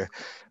offer,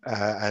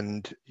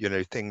 and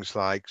things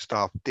like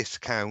staff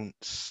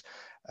discounts,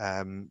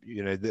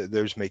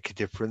 those make a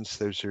difference.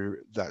 That's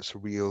a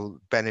real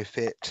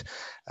benefit,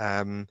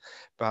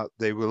 but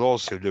they will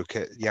also look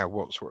at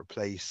what sort of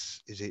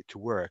place is it to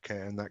work,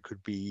 and that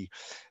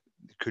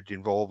could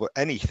involve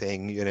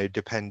anything,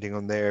 depending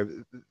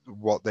on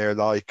what they're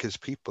like as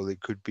people.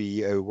 It could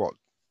be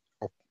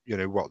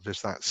what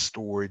does that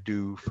store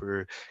do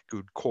for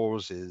good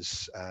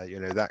causes?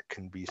 That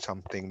can be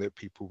something that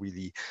people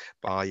really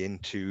buy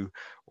into,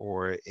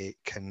 or it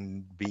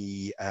can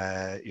be,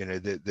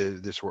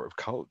 the sort of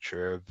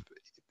culture of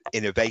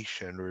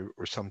innovation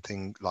or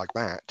something like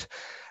that.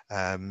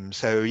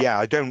 So yeah,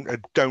 I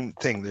don't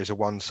think there's a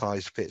one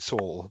size fits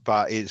all,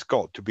 but it's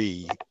got to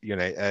be,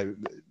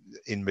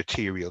 in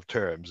material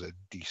terms, a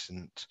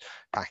decent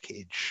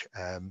package,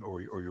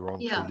 or you're on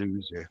to a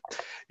loser.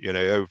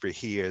 Over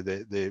here,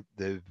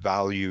 the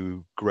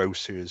value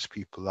grocers,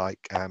 people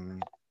like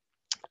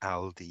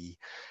Aldi,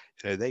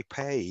 they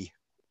pay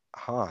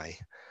high.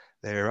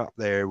 They're up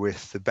there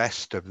with the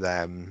best of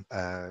them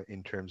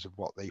in terms of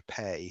what they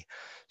pay.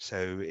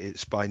 So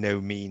it's by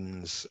no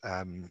means,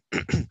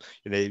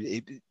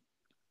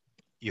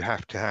 you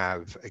have to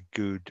have a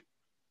good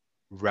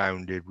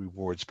rounded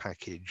rewards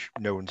package.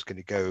 No one's going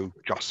to go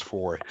just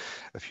for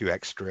a few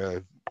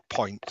extra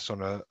points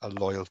on a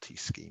loyalty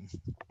scheme.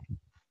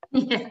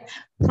 Yeah,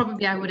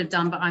 probably I would have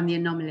done, but I'm the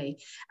anomaly.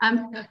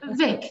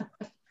 Vic,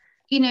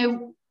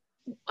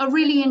 a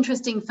really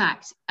interesting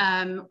fact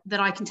that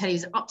I can tell you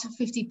is up to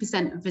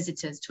 50% of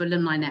visitors to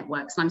alumni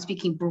networks, and I'm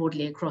speaking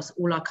broadly across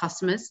all our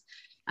customers,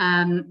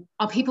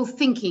 are people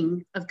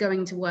thinking of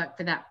going to work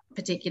for that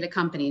particular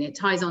company. And it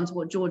ties on to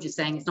what George is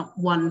saying. It's not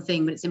one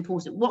thing, but it's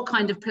important. What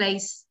kind of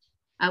place,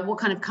 what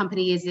kind of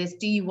company is this?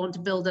 Do you want to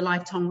build a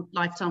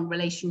lifetime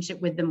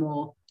relationship with them,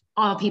 or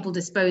are people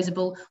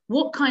disposable?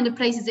 What kind of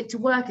place is it to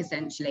work,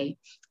 essentially?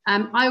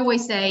 I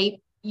always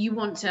say you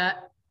want to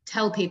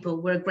tell people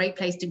we're a great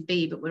place to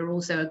be, but we're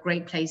also a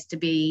great place to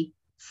be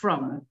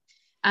from.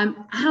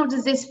 How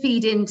does this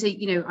feed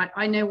into,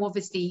 I know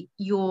obviously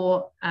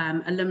your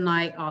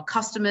alumni are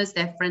customers,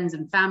 their friends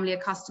and family are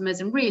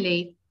customers, and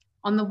really,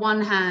 on the one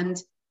hand,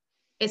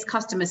 it's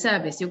customer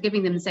service. You're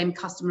giving them the same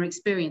customer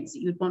experience that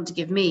you would want to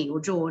give me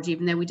or George,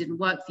 even though we didn't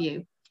work for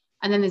you.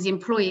 And then there's the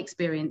employee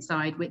experience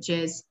side, which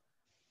is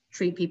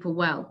treat people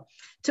well.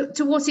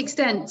 To what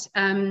extent,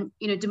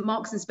 do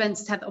Marks and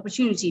Spencer's have the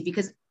opportunity?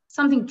 Because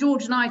something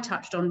George and I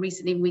touched on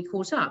recently when we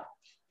caught up,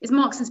 is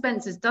Marks and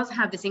Spencer's does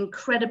have this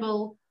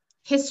incredible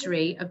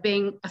history of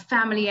being a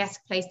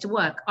family-esque place to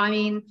work. I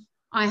mean,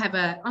 I have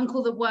an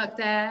uncle that worked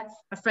there.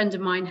 A friend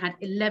of mine had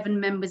 11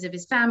 members of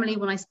his family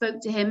when I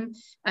spoke to him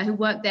who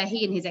worked there.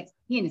 He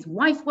and his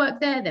wife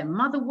worked there. Their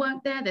mother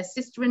worked there. Their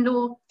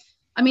sister-in-law.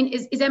 I mean,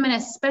 is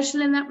M&S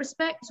special in that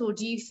respect, or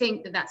do you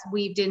think that that's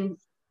weaved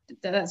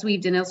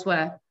in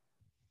elsewhere?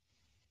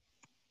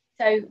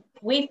 So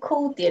we've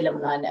called the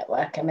Alumni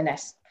Network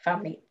M&S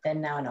Family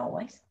Then, Now and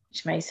Always,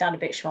 which may sound a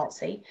bit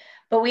schmaltzy,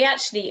 but we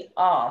actually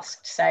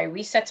asked. So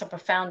we set up a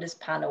founders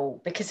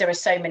panel because there are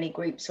so many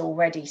groups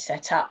already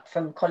set up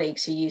from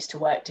colleagues who used to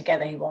work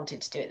together who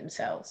wanted to do it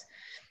themselves.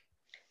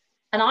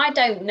 And I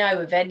don't know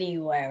of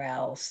anywhere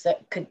else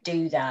that could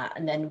do that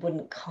and then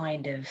wouldn't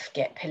kind of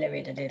get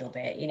pilloried a little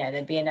bit. You know,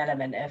 there'd be an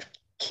element of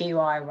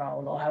QI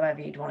role or however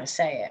you'd want to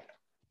say it.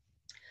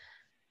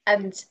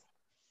 And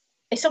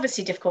it's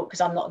obviously difficult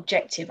because I'm not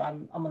objective,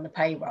 I'm on the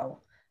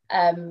payroll.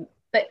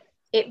 But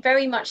it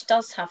very much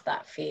does have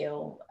that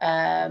feel.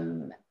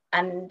 And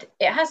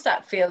it has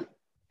that feel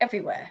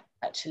everywhere,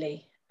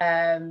 actually.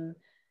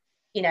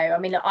 You know, I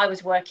mean, I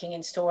was working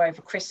in store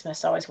over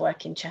Christmas. I was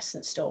working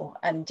Chestnut store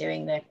and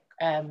doing the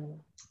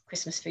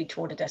Christmas food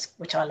to order desk,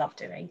 which I love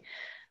doing.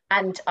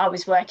 And I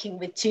was working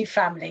with two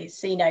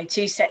families, you know,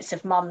 two sets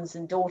of mums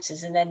and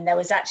daughters. And then there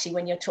was actually,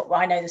 when you're talking,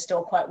 I know the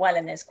store quite well,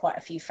 and there's quite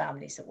a few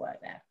families that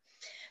work there.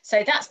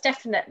 So that's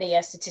definitely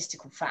a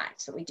statistical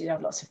fact that we do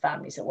have lots of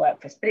families that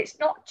work for us. But it's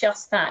not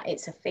just that,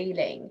 it's a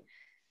feeling.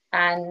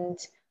 And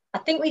I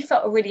think we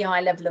felt a really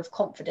high level of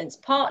confidence,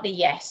 partly,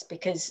 yes,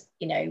 because,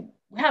 you know,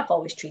 we have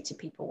always treated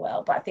people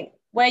well. But I think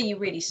where you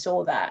really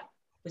saw that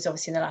was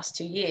obviously in the last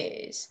 2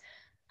 years.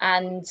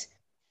 And,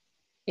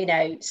 you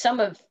know, some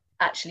of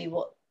actually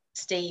what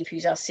Steve,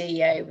 who's our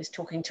CEO, was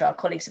talking to our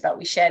colleagues about,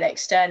 we shared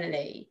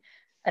externally,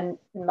 and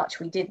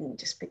much we didn't,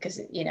 just because,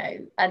 you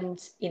know,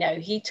 and, you know,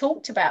 he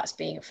talked about us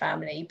being a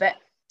family, but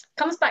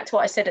comes back to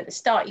what I said at the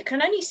start. You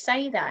can only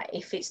say that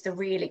if it's the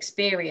real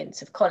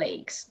experience of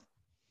colleagues.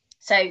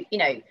 So, you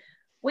know,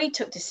 we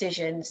took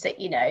decisions that,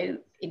 you know,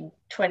 in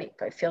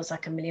it feels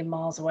like a million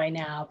miles away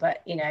now,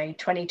 but, you know,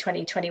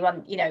 2020,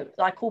 21, you know,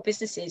 like all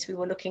businesses, we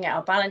were looking at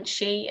our balance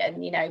sheet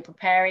and, you know,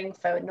 preparing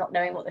for not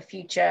knowing what the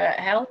future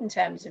held in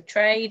terms of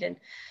trade. And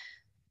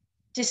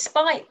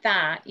despite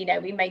that, you know,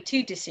 we made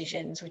two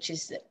decisions, which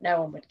is that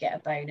no one would get a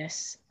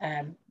bonus,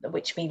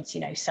 which means,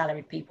 you know,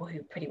 salaried people who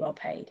are pretty well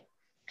paid.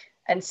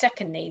 And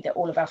secondly, that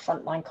all of our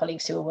frontline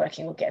colleagues who are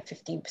working will get a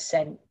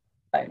 15%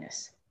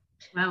 bonus.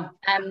 Wow.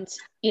 And,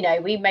 you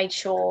know, we made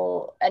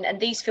sure, and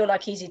these feel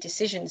like easy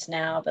decisions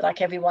now, but like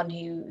everyone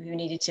who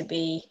needed to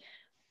be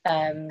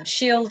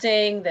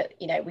shielding, that,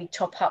 you know, we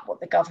top up what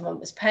the government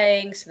was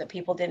paying so that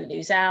people didn't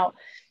lose out.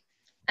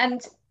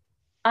 And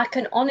I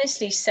can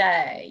honestly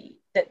say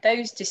that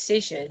those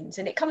decisions,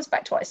 and it comes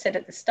back to what I said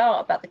at the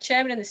start about the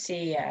chairman and the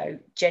CEO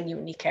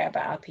genuinely care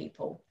about our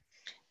people.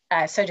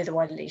 So do the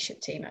wider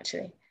leadership team,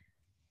 actually.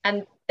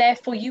 And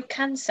therefore you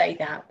can say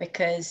that,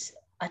 because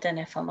I don't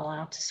know if I'm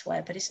allowed to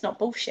swear, but it's not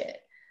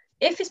bullshit.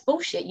 If it's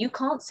bullshit, you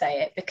can't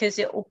say it because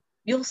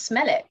you'll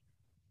smell it.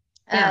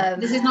 Yeah,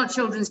 this is not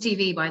children's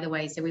TV, by the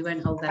way, so we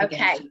won't hold that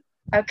against you.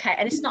 Okay,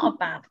 and it's not a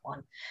bad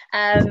one.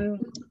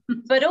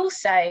 But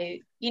also,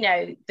 you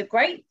know, the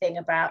great thing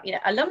about, you know,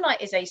 alumni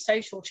is a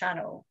social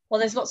channel. Well,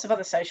 there's lots of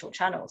other social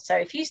channels. So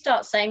if you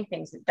start saying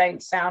things that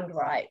don't sound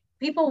right,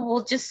 people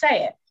will just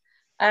say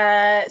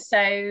it.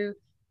 So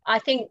I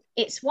think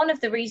it's one of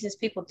the reasons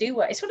people do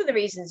work. It's one of the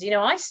reasons, you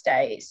know, I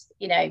stay. It's,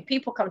 you know,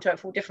 people come to work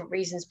for different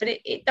reasons, but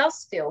it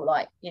does feel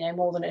like, you know,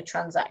 more than a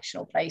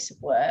transactional place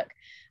of work.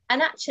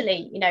 And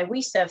actually, you know,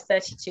 we serve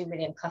 32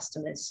 million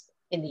customers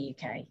in the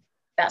UK.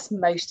 That's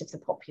most of the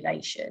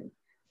population.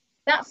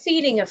 That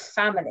feeling of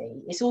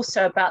family is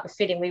also about the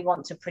feeling we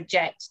want to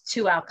project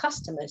to our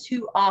customers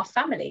who are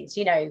families.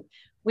 You know,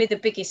 we're the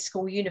biggest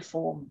school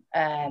uniform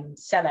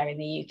seller in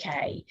the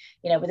UK,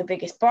 you know, we're the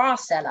biggest bra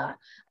seller.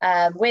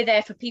 We're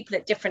there for people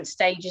at different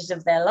stages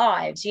of their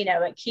lives, you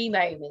know, at key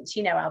moments.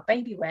 You know, our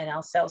baby wear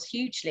now sells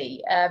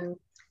hugely. Our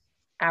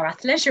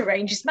athleisure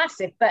range is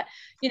massive, but,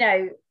 you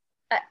know,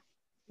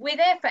 we're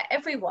there for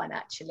everyone,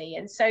 actually.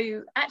 And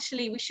so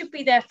actually we should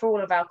be there for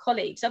all of our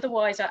colleagues.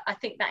 Otherwise, I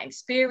think that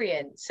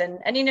experience and,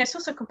 you know, it's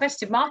also a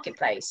competitive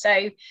marketplace.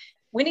 So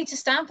we need to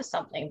stand for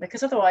something,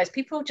 because otherwise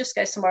people will just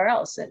go somewhere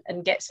else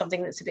and get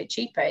something that's a bit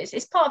cheaper.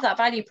 It's part of that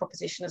value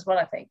proposition as well,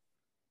 I think.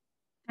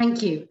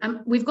 Thank you.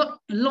 We've got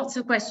lots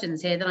of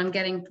questions here that I'm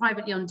getting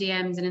privately on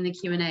DMs and in the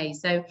Q&A.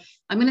 So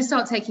I'm going to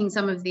start taking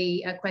some of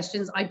the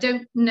questions. I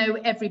don't know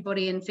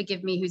everybody, and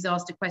forgive me, who's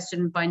asked a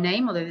question by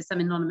name, although there's some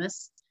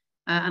anonymous.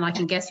 And I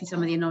can guess who some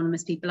of the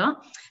anonymous people are.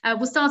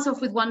 We'll start off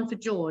with one for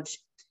George.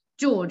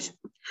 George,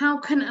 how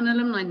can an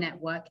alumni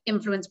network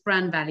influence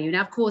brand value?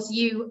 Now, of course,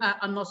 you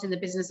are not in the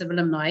business of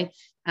alumni,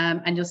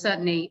 and you're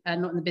certainly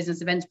not in the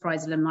business of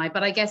enterprise alumni.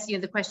 But I guess, you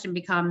know, the question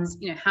becomes,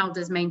 you know, how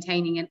does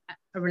maintaining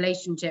a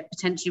relationship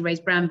potentially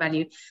raise brand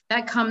value?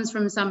 That comes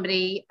from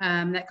somebody,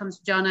 that comes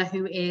from Jana,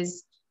 who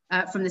is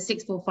from the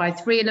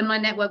 6453 Alumni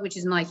Network, which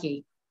is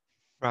Nike.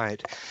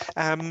 Right.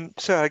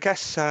 So I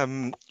guess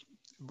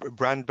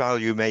brand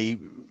value may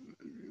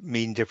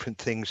mean different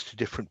things to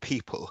different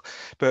people,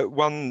 but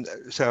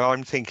so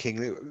I'm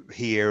thinking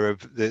here of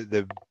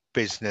the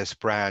business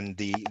brand,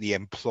 the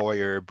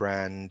employer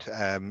brand,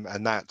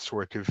 and that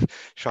sort of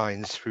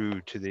shines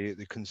through to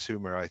the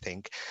consumer, I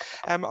think.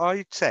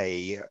 I'd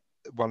say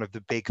one of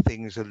the big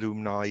things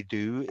alumni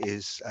do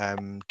is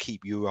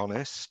keep you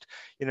honest.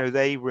 You know,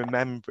 they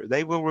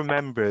will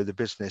remember the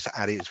business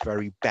at its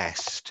very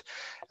best,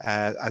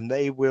 and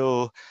they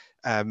will,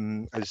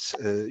 as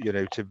you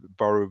know, to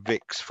borrow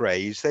Vic's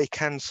phrase, they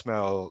can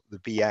smell the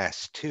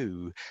BS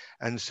too,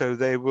 and so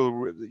they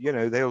will, you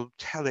know, they'll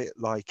tell it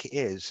like it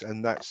is,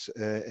 and that's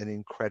an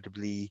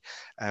incredibly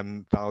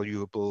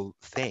valuable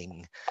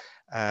thing.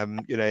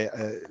 You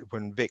know,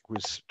 when Vic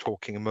was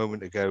talking a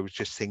moment ago, I was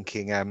just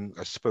thinking,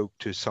 I spoke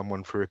to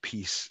someone for a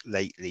piece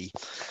lately,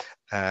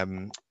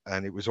 and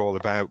it was all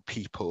about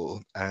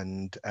people,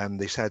 and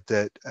they said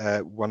that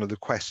one of the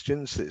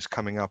questions that's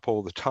coming up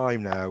all the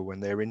time now when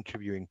they're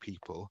interviewing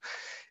people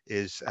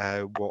is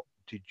what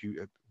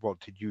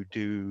did you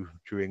do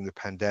during the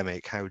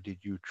pandemic? How did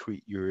you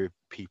treat your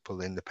people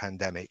in the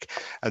pandemic?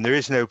 And there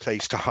is no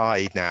place to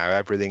hide now.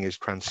 Everything is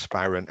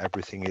transparent.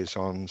 Everything is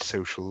on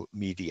social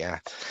media.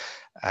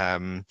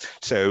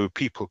 So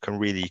people can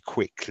really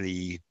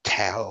quickly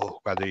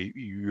tell whether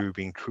you're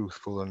being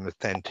truthful and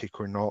authentic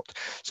or not.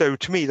 So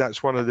to me,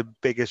 that's one of the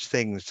biggest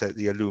things that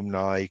the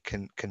alumni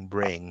can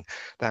bring,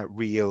 that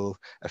real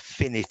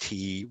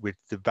affinity with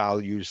the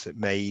values that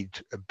made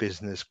a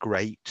business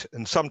great.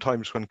 And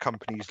sometimes when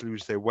companies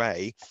lose their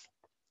way,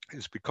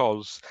 is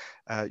because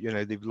you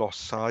know, they've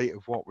lost sight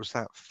of what was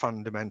that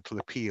fundamental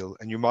appeal,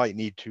 and you might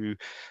need to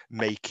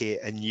make it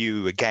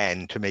anew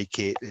again to make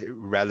it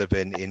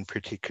relevant in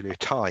particular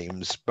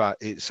times. But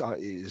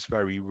it's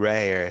very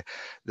rare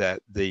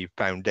that the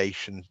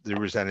foundation,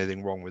 there is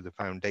anything wrong with the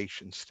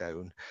foundation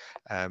stone.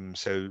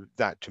 So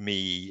that to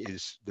me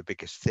is the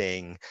biggest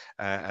thing.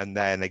 And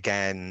then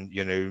again,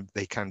 you know,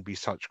 they can be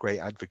such great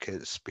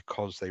advocates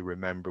because they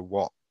remember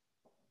what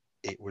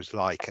it was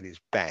like at its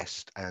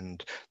best,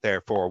 and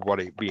therefore what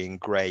it being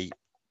great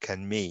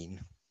can mean.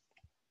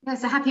 Yeah,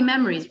 so happy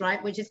memories,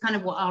 right? Which is kind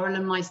of what our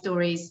alumni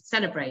stories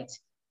celebrate,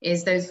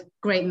 is those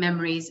great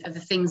memories of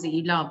the things that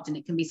you loved. And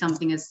it can be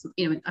something as,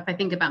 you know, if I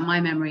think about my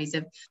memories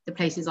of the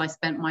places I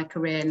spent my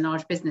career in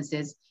large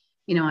businesses,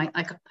 you know,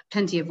 I got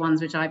plenty of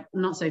ones which I'm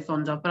not so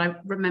fond of, but I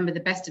remember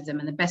the best of them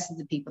and the best of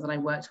the people that I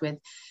worked with.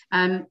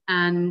 And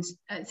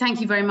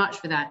thank you very much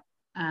for that,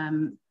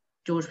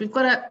 George. We've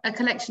got a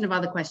collection of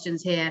other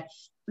questions here.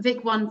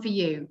 Vic, one for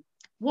you.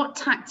 What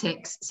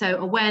tactics, so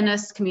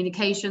awareness,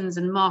 communications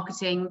and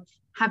marketing,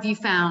 have you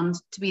found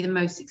to be the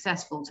most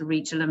successful to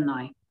reach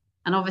alumni?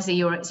 And obviously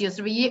you're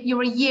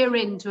a year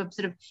into a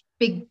sort of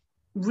big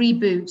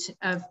reboot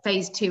of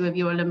phase 2 of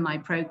your alumni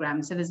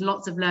program. So there's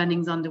lots of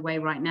learnings underway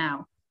right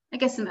now. I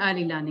guess some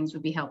early learnings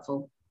would be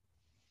helpful.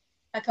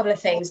 A couple of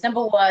things.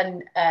 Number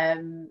one,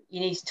 you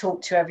need to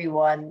talk to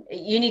everyone.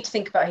 You need to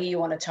think about who you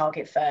want to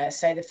target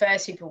first. So the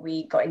first people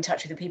we got in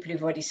touch with, the people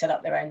who've already set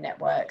up their own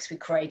networks. We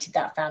created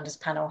that founders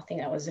panel. I think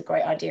that was a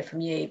great idea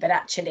from you. But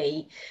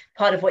actually,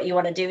 part of what you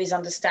want to do is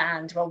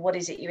understand, well, what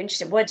is it you're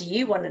interested in? What do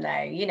you want to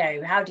know? You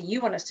know, how do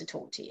you want us to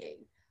talk to you?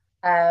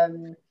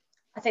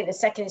 I think the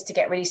second is to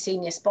get really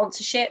senior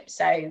sponsorship.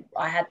 So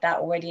I had that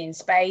already in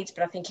spades,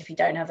 but I think if you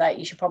don't have that,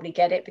 you should probably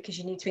get it, because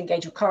you need to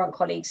engage your current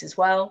colleagues as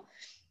well.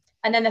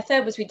 And then the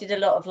third was we did a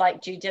lot of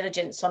like due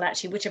diligence on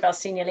actually which of our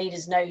senior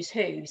leaders knows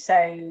who.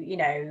 So, you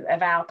know,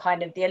 of our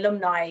kind of the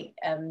alumni,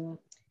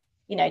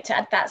 you know, to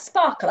add that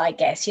sparkle, I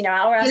guess, you know,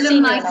 our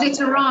alumni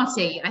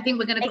glitterati. I think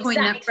we're going to coin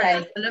that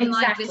phrase.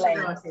 Alumni exactly.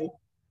 glitterati.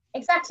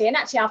 Exactly. And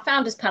actually our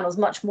founders panel is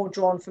much more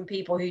drawn from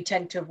people who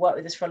tend to have worked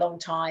with us for a long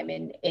time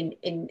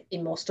in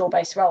more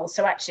store-based roles.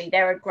 So actually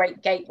they're a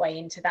great gateway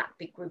into that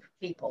big group of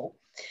people.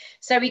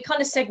 So we kind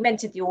of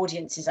segmented the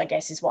audiences, I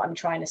guess, is what I'm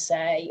trying to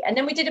say. And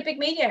then we did a big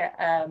media,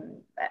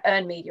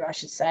 earned media, I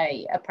should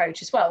say,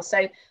 approach as well.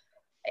 So,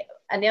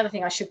 and the other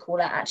thing I should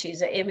call out actually is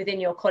that within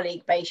your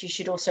colleague base, you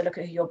should also look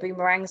at who your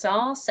boomerangs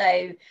are.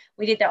 So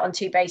we did that on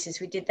 2 bases.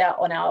 We did that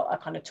on our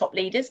kind of top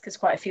leaders, because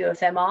quite a few of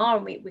them are,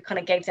 and we kind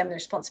of gave them the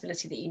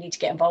responsibility that you need to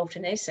get involved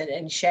in this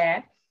and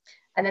share.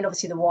 And then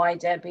obviously the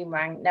wider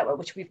boomerang network,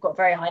 which we've got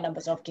very high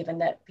numbers of, given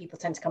that people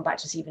tend to come back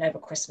to us even over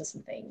Christmas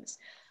and things.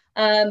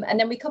 And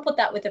then we coupled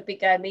that with a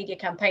bigger media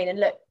campaign. And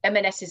look,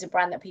 M&S is a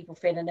brand that people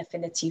feel an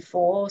affinity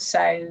for.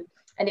 So,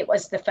 and it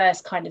was the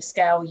first kind of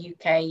scale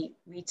UK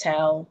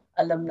retail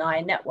alumni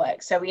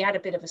network. So we had a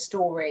bit of a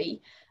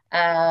story,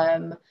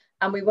 and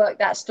we worked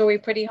that story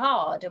pretty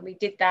hard. And we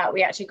did that.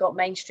 We actually got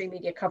mainstream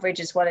media coverage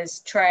as well as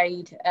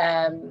trade,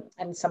 and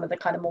some of the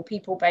kind of more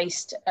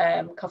people-based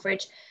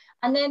coverage.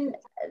 And then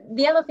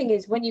the other thing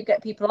is, when you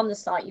get people on the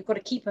site, you've got to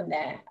keep them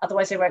there.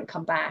 Otherwise they won't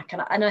come back.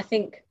 And I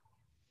think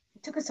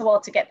it took us a while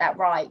to get that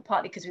right,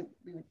 partly because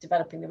we were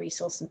developing the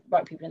resource and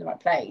right people in the right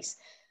place.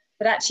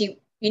 But actually,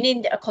 you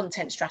need a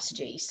content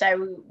strategy.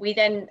 So we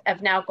then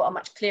have now got a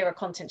much clearer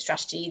content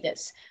strategy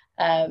that's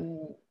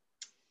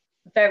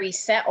very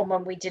set on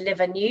when we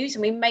deliver news,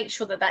 and we make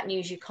sure that that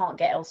news you can't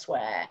get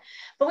elsewhere.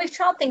 But we've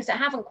tried things that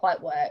haven't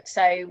quite worked.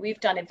 So we've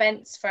done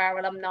events for our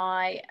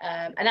alumni,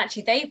 and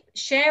actually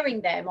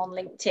sharing them on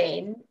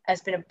LinkedIn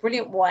has been a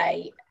brilliant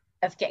way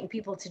of getting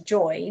people to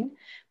join,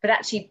 but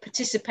actually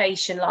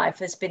participation live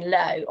has been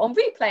low, on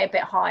replay a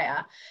bit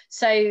higher.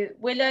 So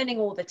we're learning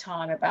all the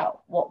time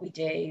about what we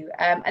do.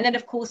 And then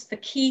of course the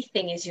key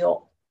thing is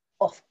your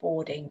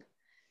offboarding.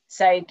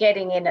 So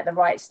getting in at the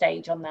right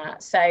stage on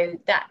that, so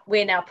that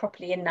we're now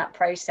properly in that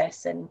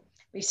process, and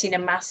we've seen a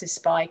massive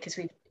spike as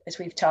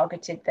we've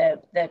targeted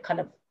the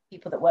kind of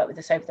people that work with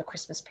us over the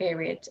Christmas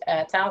period.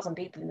 1,000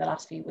 people in the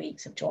last few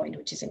weeks have joined,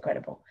 which is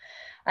incredible,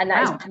 and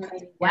that is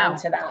really down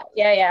to that.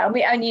 Yeah,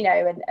 and you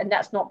know, and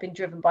that's not been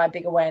driven by a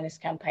big awareness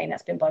campaign.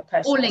 That's been by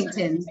personal or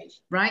LinkedIn,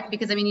 right?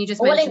 Because I mean, you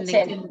just mentioned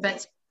LinkedIn,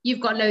 but you've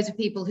got loads of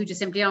people who just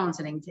simply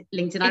aren't on LinkedIn.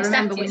 Exactly, I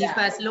remember when you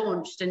first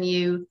launched,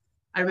 and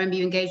I remember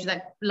you engaged with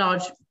that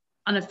large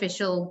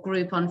unofficial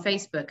group on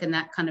Facebook, and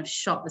that kind of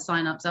shot the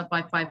signups up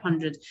by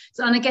 500.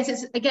 So, and I guess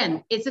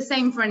it's the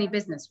same for any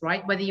business,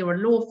 right? Whether you're a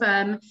law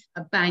firm,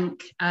 a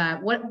bank,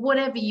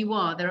 whatever you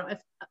are, there are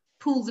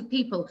pools of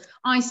people.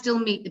 I still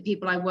meet the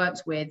people I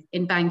worked with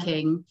in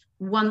banking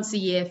once a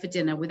year for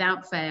dinner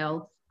without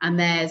fail. And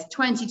there's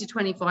 20 to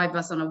 25 of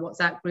us on a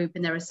WhatsApp group,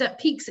 and there are certain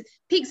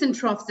peaks and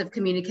troughs of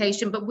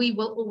communication, but we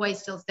will always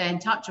still stay in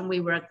touch. And we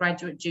were a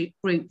graduate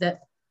group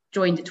that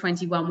joined at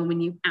 21 when we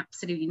knew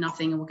absolutely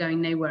nothing and were going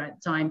nowhere at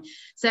the time.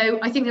 So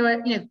I think there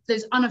are, you know,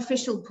 those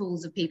unofficial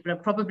pools of people are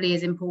probably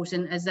as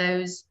important as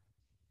those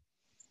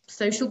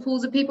social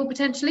pools of people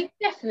potentially.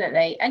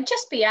 Definitely, and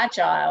just be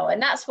agile.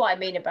 And that's what I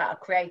mean about a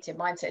creative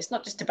mindset. It's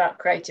not just about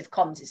creative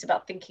comms, it's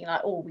about thinking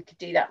like, oh, we could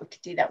do that, we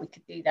could do that, we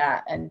could do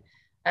that. And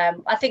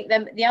I think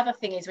the other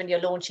thing is when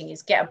you're launching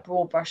is get a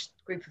broad brush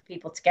group of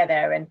people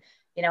together. And,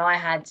 you know, I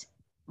had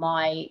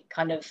my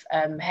kind of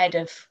head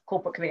of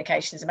corporate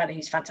communications, Amanda,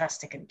 who's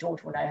fantastic, and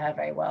George will know her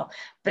very well,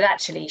 but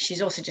actually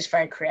she's also just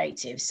very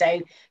creative. So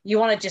you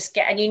want to just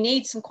and you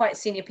need some quite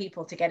senior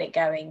people to get it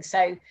going.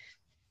 So,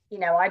 you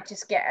know, I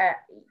just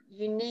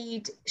you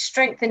need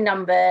strength in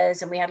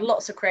numbers, and we had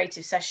lots of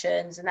creative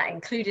sessions, and that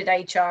included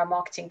HR and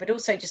marketing, but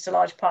also just a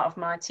large part of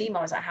my team.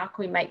 I was like, how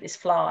can we make this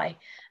fly,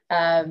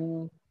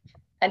 and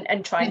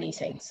try new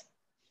things.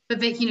 But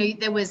Vic, you know,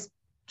 there was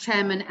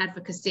chairman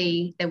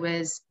advocacy, there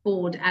was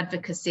board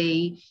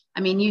advocacy. I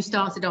mean, you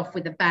started off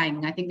with a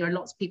bang. I think there are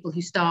lots of people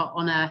who start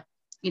on a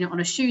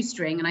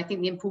shoestring, and I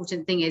think the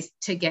important thing is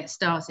to get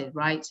started,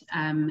 right?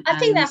 I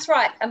think that's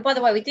right. And by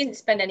the way, we didn't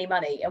spend any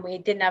money, and we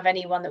didn't have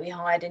anyone that we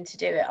hired in to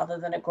do it other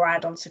than a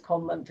grad on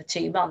secondment for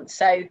 2 months.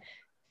 So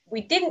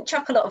we didn't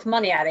chuck a lot of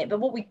money at it,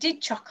 but what we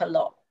did chuck a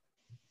lot,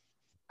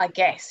 I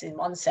guess, in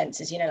one sense,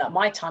 is, you know, like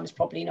my time is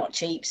probably not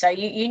cheap. So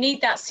you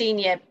need that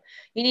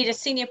you need a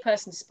senior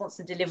person to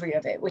sponsor the delivery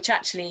of it, which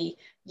actually,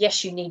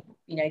 yes, you need,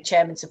 you know,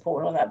 chairman support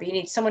and all that, but you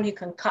need someone who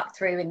can cut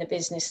through in the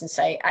business and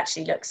say,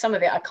 actually, look, some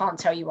of it, I can't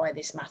tell you why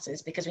this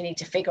matters, because we need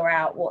to figure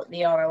out what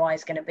the ROI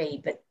is going to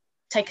be, but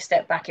take a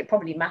step back, it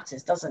probably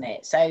matters, doesn't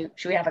it? So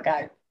should we have a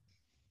go?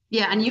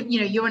 Yeah, and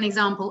you know, you're an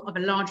example of a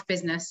large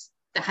business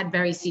that had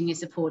very senior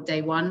support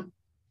day one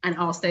and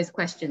asked those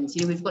questions.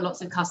 You know, we've got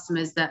lots of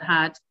customers that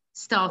had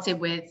started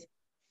with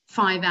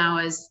 5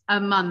 hours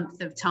a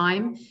month of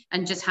time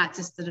and just had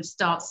to sort of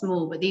start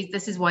small. But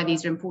this is why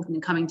these are important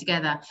in coming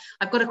together.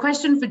 I've got a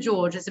question for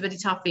George. It's a bit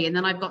toughy, and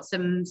then I've got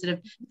some sort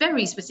of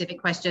very specific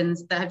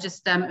questions that have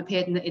just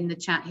appeared in the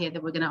chat here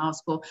that we're going to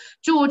ask for.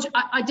 George,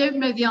 I don't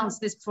know the answer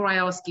to this before I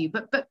ask you,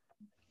 but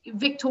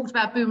Vic talked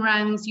about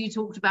boomerangs, you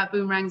talked about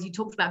boomerangs, you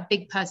talked about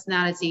big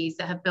personalities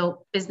that have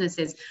built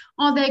businesses.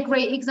 Are there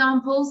great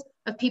examples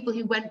of people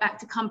who went back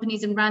to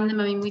companies and ran them?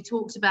 I mean, we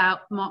talked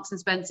about Marks and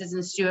Spencer's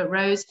and Stuart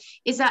Rose.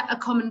 Is that a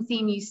common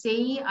theme you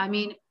see? I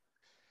mean,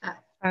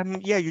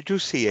 yeah, you do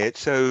see it.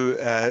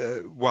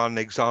 So one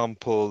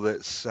example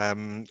that's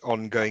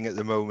ongoing at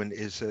the moment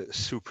is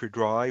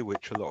Superdry,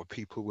 which a lot of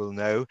people will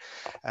know.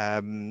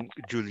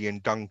 Julian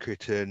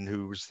Dunkerton,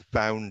 who was the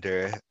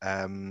founder,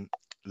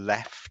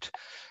 left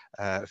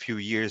a few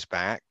years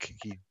back.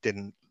 He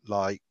didn't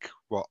like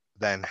what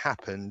then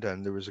happened,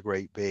 and there was a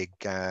great big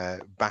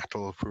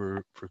battle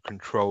for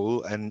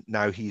control, and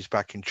now he's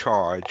back in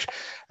charge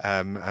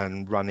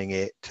and running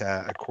it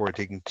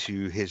according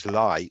to his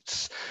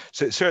lights.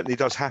 So it certainly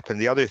does happen.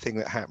 The other thing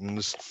that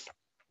happens,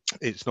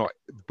 it's not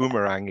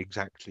boomerang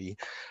exactly,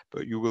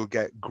 but you will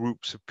get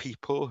groups of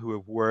people who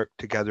have worked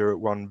together at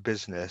one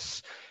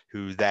business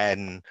who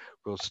then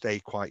will stay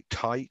quite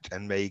tight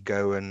and may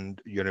go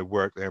and, you know,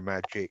 work their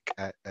magic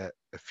at a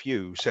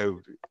few. So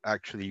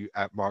actually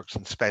at Marks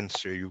and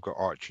Spencer, you've got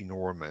Archie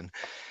Norman,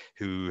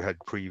 who had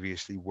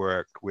previously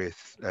worked with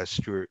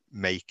Stuart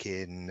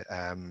Macon,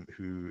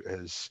 who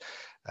has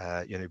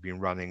been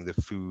running the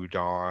food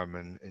arm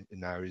and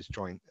now is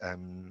joint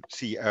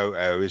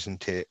COO,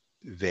 isn't it,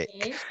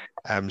 Vic?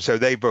 So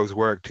they both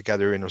worked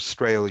together in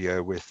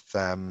Australia with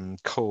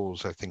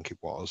Coles, I think it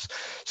was.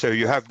 So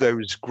you have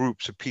those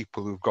groups of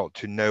people who've got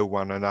to know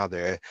one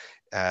another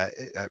at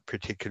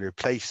particular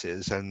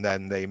places, and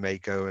then they may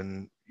go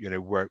and,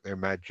 work their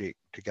magic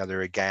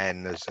together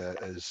again as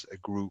a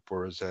group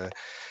or as a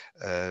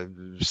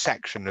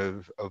section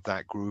of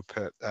that group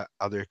at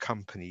other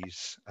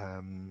companies.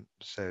 That's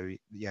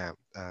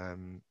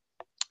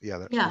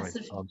my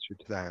answer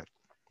to that.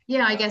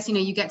 Yeah, I guess,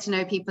 you get to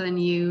know people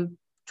and you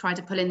try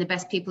to pull in the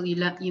best people you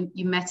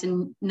met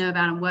and know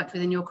about and worked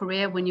with in your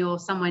career when you're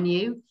somewhere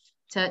new,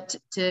 to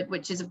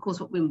which is, of course,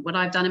 what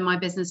I've done in my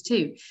business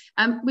too.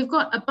 We've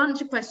got a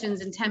bunch of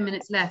questions and 10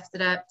 minutes left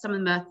that are, some of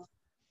them are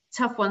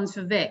tough ones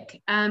for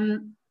Vic.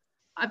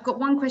 I've got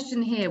one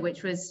question here,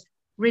 which was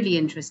really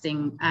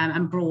interesting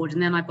and broad,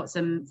 and then I've got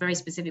some very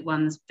specific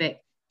ones.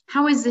 Vic,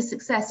 how is the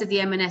success of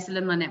the M&S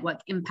Alumni Network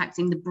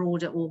impacting the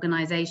broader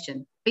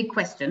organisation? Big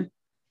question.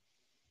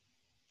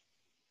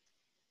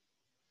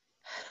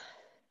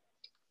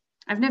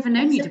 I've never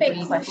known you to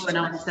breathe before an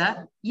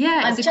answer.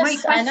 Yeah, it's a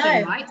great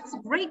question, right? It's a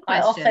great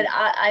question.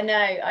 I know.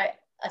 I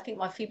think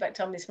my feedback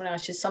told me this morning I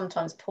should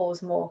sometimes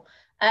pause more.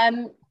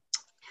 I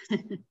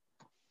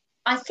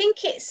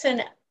think it's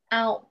an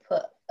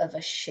output of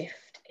a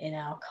shift in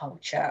our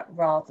culture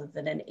rather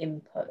than an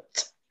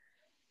input.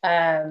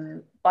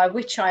 By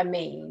which I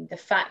mean the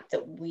fact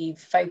that we've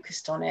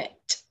focused on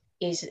it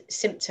is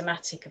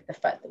symptomatic of the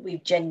fact that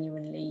we've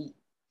genuinely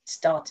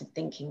started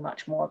thinking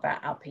much more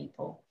about our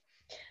people.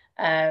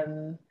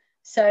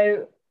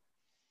 So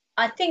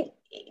I think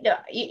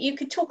you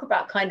could talk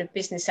about kind of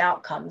business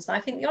outcomes, and I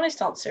think the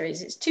honest answer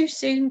is it's too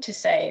soon to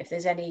say if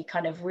there's any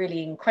kind of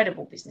really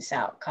incredible business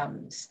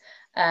outcomes.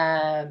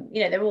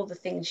 They're all the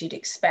things you'd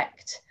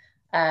expect.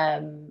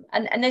 And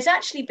there's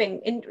actually been,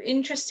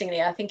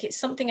 interestingly, I think it's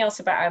something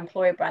else about our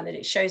employer brand that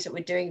it shows that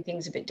we're doing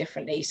things a bit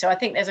differently. So I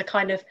think there's a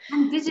kind of...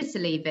 And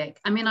digitally, Vic.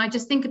 I mean, I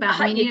just think about...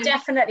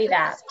 Definitely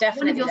that.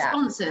 One of your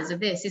sponsors of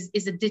this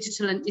is a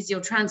digital, and is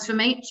your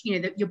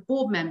transformation, your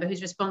board member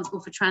who's responsible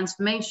for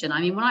transformation.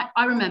 I mean,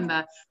 I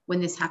remember when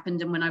this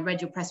happened and when I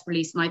read your press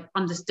release and I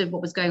understood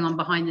what was going on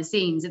behind the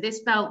scenes, that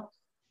this felt,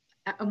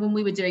 when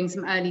we were doing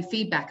some early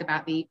feedback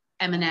about the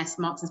M&S,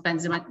 Marks and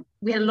Spencer,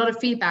 we had a lot of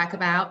feedback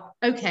about,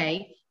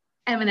 okay,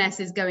 M&S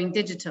is going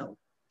digital.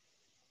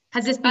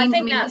 Has this been... I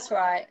think that's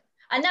right.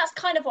 And that's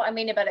kind of what I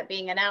mean about it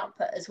being an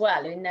output as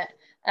well, in that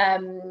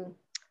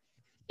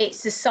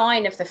it's a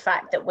sign of the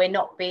fact that we're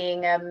not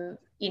being,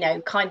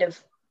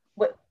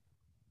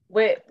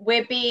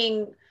 we're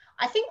being...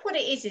 I think what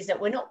it is that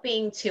we're not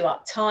being too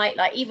uptight,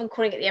 like even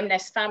calling it the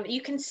M&S family.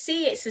 You can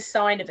see it's a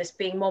sign of us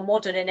being more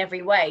modern in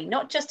every way,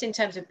 not just in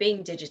terms of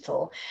being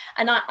digital.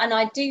 And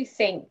I do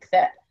think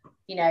that,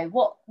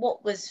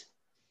 what was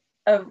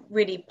a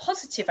really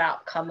positive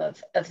outcome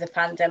of the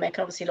pandemic,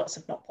 and obviously lots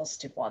of not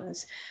positive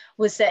ones,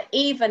 was that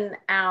even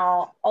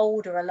our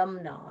older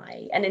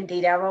alumni and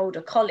indeed our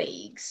older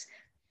colleagues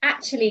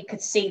actually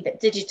could see that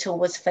digital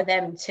was for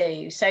them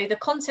too. So the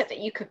concept that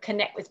you could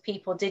connect with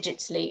people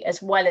digitally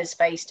as well as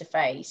face to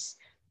face,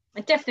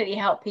 it definitely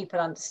helped people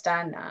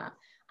understand that.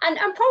 And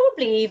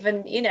probably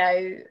even,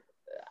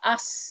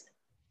 us,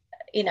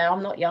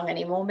 I'm not young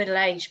anymore,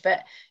 middle-aged,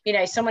 but,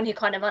 someone who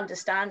kind of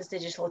understands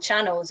digital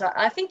channels,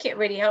 I think it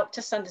really helped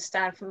us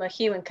understand from a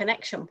human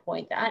connection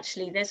point that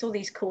actually there's all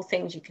these cool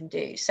things you can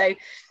do. So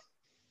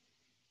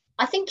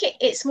I think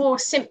it's more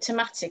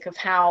symptomatic of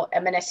how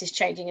M&S is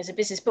changing as a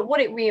business. But what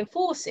it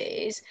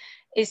reinforces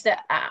is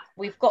that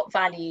we've got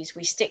values,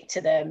 we stick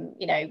to them.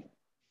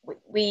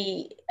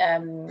 We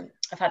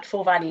have had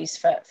 4 values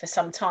for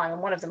some time,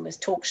 and one of them was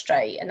talk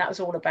straight, and that was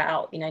all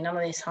about, none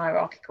of this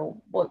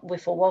hierarchical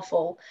whiffle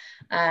waffle.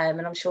 And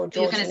I'm sure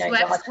George knows. You're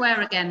going to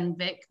swear again,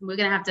 Vic. We're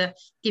going to have to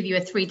give you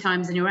a 3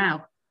 times and you're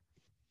out.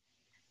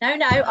 No,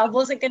 I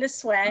wasn't going to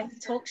swear.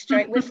 Talk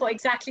straight, whiffle,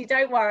 exactly.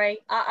 Don't worry,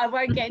 I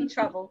won't get in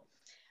trouble.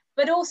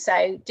 But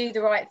also do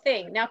the right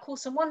thing. Now, of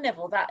course, on one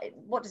level,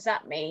 what does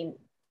that mean?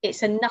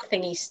 It's a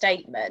nothingy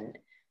statement.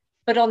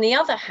 But on the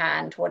other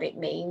hand, what it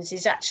means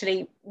is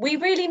actually we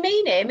really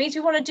mean it. It means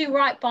we want to do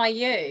right by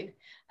you.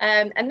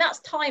 And that's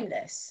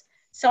timeless.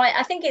 So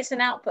I think it's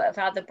an output of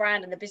how the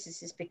brand and the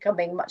business is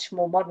becoming much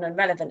more modern and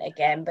relevant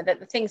again, but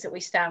that the things that we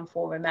stand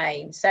for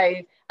remain. So,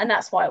 and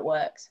that's why it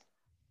works.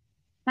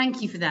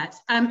 Thank you for that.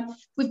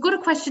 We've got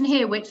a question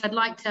here which I'd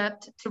like to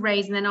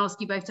raise and then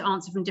ask you both to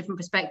answer from different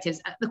perspectives.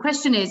 The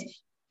question is,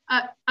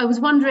 I was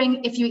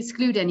wondering if you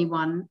exclude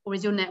anyone, or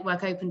is your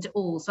network open to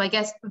all? So I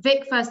guess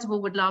Vic, first of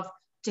all, would love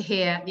to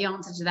hear the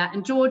answer to that.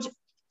 And George,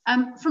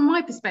 from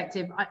my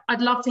perspective,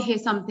 I'd love to hear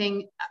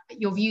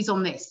your views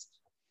on this.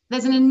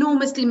 There's an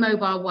enormously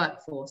mobile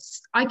workforce.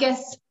 I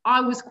guess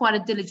I was quite a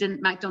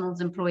diligent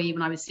MacDonald's employee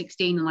when I was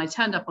 16, and I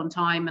turned up on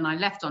time and I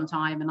left on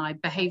time and I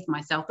behaved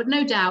myself. But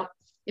no doubt,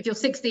 if you're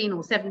 16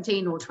 or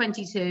 17 or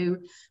 22,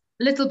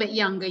 a little bit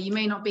younger, you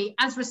may not be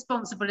as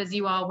responsible as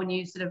you are when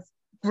you sort of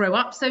grow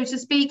up, so to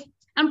speak.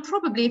 And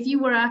probably if you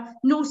were a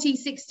naughty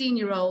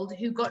 16-year-old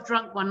who got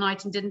drunk one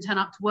night and didn't turn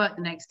up to work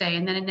the next day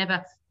and then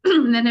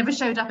never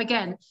showed up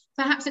again,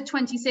 perhaps at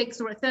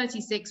 26 or at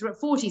 36 or at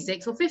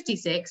 46 or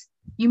 56,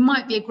 you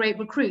might be a great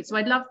recruit. So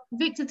I'd love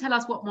Vic to tell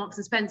us what Marks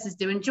and Spencer's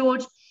do. And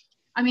George,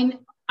 I mean,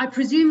 I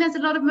presume there's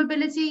a lot of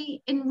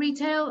mobility in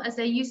retail as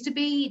there used to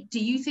be. Do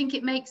you think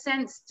it makes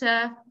sense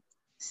to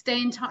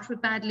stay in touch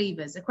with bad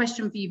leavers? A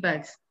question for you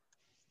both.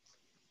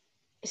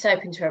 It's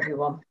open to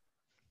everyone.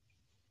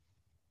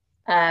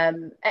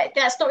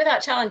 That's not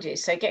without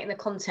challenges. So getting the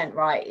content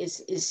right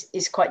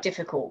is quite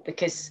difficult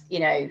because, you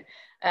know,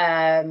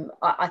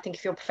 I think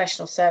if you're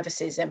professional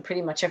services, then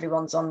pretty much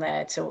everyone's on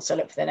there to also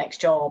look for their next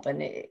job.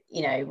 And,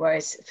 you know,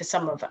 whereas for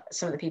some of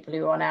the people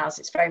who are on ours,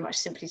 it's very much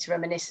simply to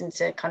reminisce and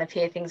to kind of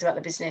hear things about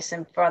the business.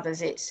 And for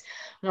others, it's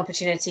an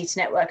opportunity to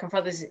network. And for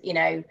others, you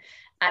know,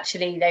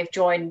 actually they've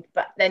joined,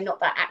 but they're not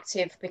that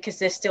active because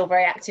they're still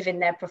very active in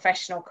their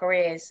professional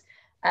careers.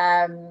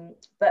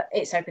 But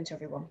it's open to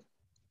everyone.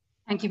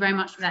 Thank you very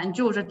much for that. And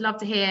George, I'd love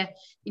to hear,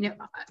 you know,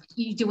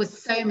 you deal with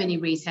so many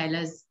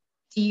retailers.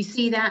 Do you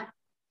see that?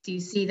 Do you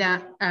see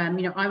that?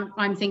 You know,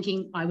 I'm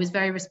thinking I was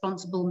very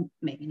responsible.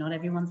 Maybe not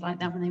everyone's like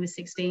that when they were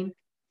 16.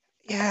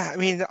 Yeah, I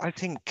mean, I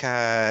think,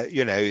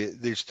 you know,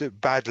 there's the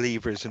bad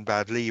leavers and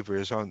bad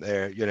leavers, aren't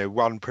there? You know,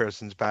 one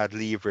person's bad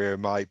leaver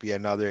might be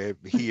another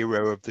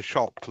hero of the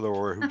shop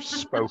floor who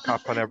spoke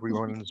up on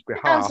everyone's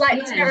behalf. Sounds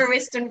like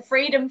terrorist and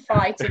freedom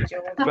fighter,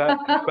 George.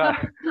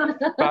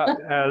 but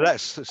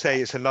let's say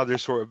it's another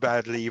sort of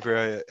bad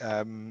leaver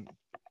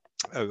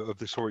of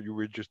the sort you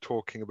were just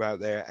talking about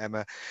there,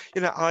 Emma.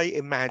 You know, I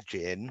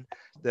imagine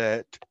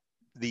that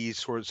these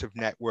sorts of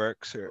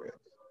networks are,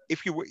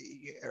 if you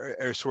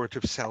are sort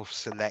of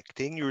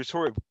self-selecting, you're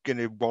sort of going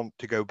to want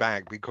to go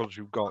back because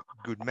you've got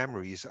good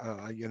memories.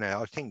 You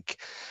know,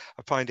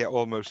 I find it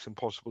almost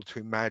impossible to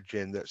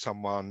imagine that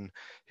someone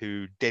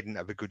who didn't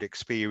have a good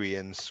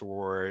experience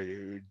or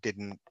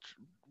didn't,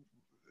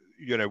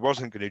 you know,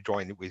 wasn't going to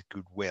join it with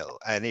goodwill.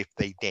 And if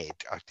they did,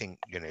 I think,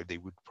 you know, they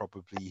would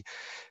probably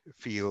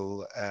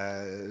feel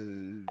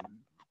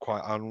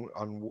quite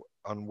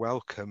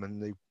unwelcome,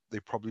 and they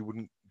probably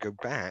wouldn't go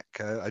back.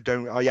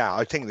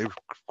 I think they're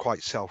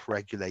quite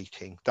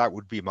self-regulating. That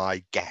would be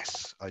my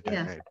guess. I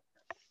don't know.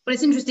 Well,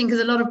 it's interesting because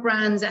a lot of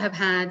brands that have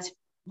had,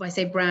 when I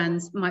say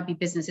brands, might be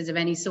businesses of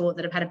any sort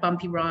that have had a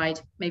bumpy ride,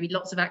 maybe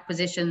lots of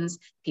acquisitions,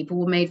 people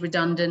were made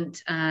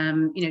redundant,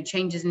 you know,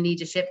 changes in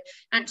leadership.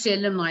 Actually,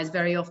 alumni is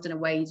very often a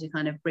way to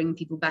kind of bring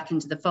people back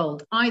into the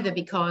fold, either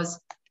because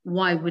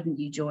why wouldn't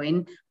you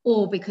join,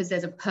 or because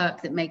there's a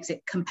perk that makes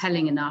it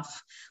compelling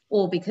enough,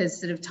 or because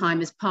sort of time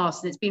has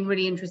passed. And it's been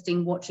really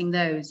interesting watching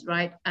those,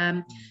 right?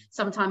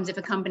 Sometimes if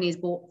a company has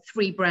bought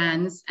 3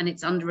 brands and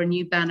it's under a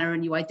new banner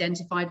and you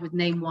identified with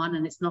name one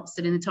and it's not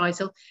still in the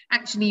title,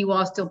 actually you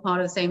are still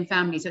part of the same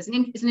family. So it's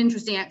an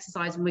interesting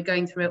exercise, and we're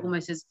going through it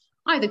almost as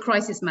either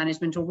crisis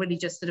management or really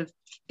just sort of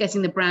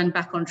getting the brand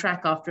back on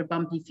track after a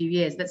bumpy few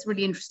years. That's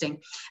really interesting.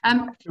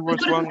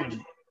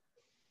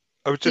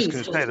 I was just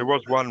going to say, there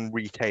was one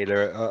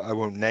retailer, I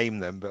won't name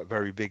them, but a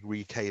very big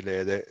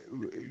retailer that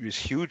was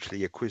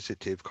hugely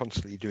acquisitive,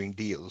 constantly doing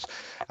deals,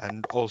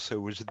 and also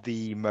was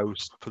the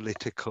most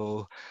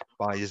political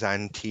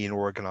Byzantine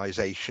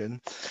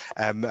organization.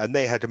 And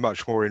they had a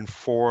much more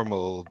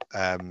informal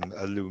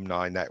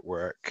alumni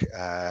network.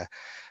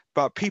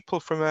 But people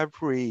from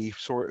every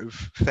sort of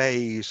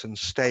phase and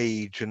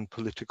stage and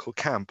political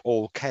camp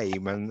all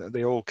came, and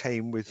they all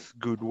came with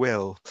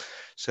goodwill.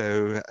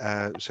 So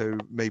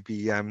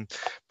maybe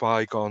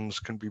bygones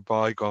can be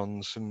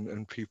bygones,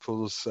 and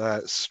people's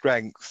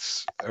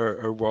strengths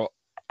are what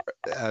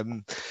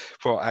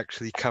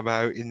actually come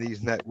out in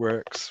these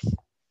networks.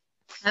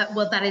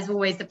 Well, that is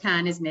always the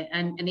plan, isn't it?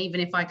 And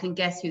even if I can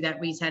guess who that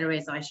retailer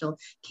is, I shall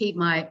keep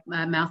my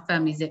mouth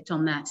firmly zipped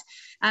on that.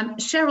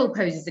 Cheryl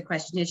poses the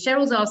question here.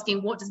 Cheryl's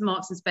asking, what does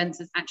Marks &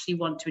 Spencer's actually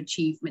want to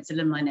achieve from its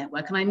alumni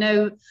network? And I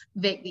know,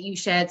 Vic, that you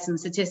shared some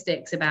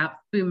statistics about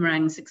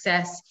Boomerang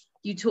success.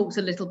 You talked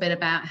a little bit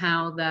about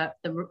how the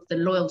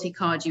loyalty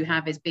card you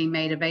have is being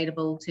made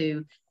available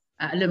to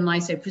alumni,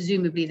 so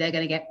presumably they're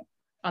going to get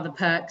other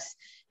perks.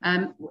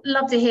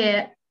 Love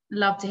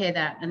to hear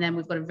that. And then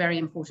we've got a very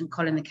important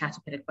Colin the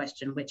Caterpillar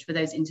question, which for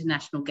those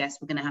international guests,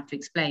 we're going to have to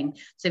explain.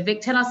 So Vic,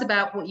 tell us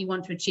about what you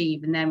want to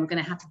achieve, and then we're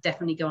going to have to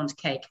definitely go on to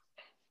cake.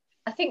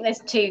 I think there's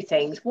 2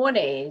 things. One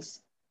is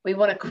we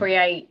want to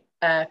create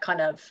a kind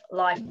of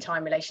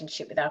lifetime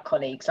relationship with our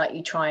colleagues, like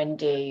you try and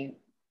do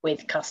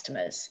with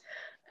customers.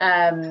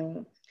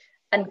 And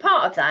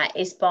part of that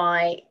is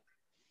by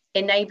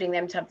enabling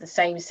them to have the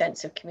same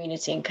sense of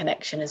community and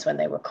connection as when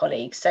they were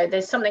colleagues. So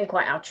there's something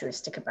quite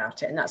altruistic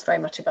about it, and that's very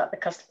much about the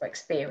customer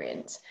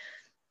experience.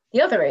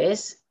 The other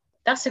is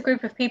that's a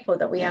group of people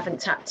that we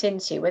haven't tapped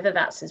into, whether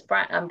that's as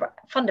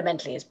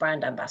fundamentally as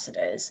brand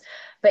ambassadors.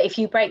 But if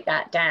you break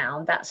that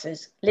down, that's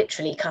as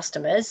literally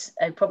customers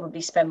who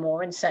probably spend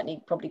more, and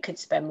certainly probably could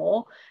spend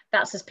more.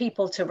 That's as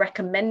people to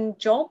recommend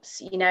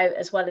jobs, you know,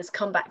 as well as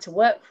come back to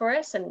work for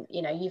us. And,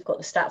 you know, you've got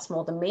the stats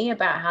more than me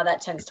about how that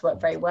tends to work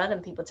very well,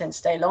 and people tend to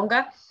stay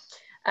longer.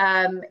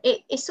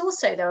 It's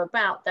also, though,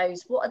 about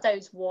what are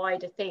those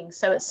wider things?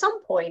 So at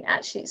some point,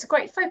 actually, it's a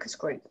great focus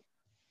group.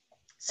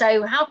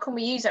 So how can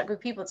we use that group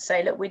of people to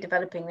say, look, we're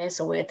developing this,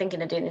 or we're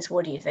thinking of doing this,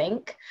 what do you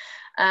think?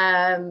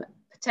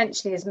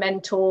 Potentially as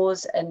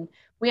mentors. And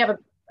we have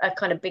a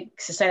kind of big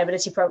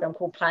sustainability program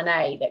called Plan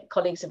A that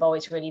colleagues have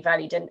always really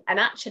valued. And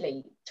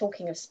actually,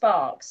 talking of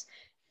sparks,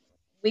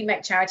 we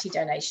make charity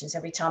donations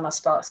every time our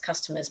Sparks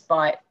customers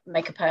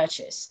make a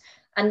purchase.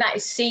 And that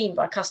is seen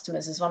by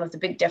customers as one of the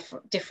big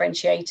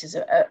differentiators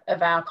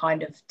of our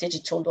kind of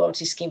digital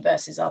loyalty scheme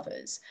versus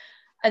others.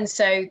 And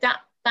so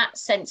that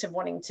sense of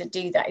wanting to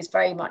do that is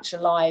very much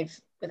alive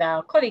with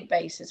our colleague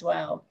base as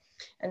well.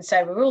 And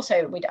so we're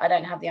also, I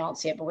don't have the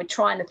answer yet, but we're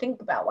trying to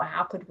think about, well,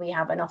 how could we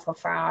have an offer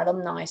for our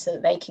alumni so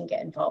that they can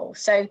get involved?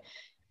 So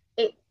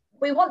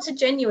we want to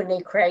genuinely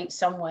create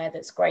somewhere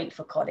that's great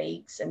for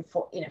colleagues and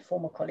for, you know,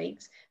 former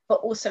colleagues, but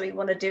also we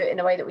want to do it in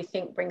a way that we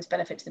think brings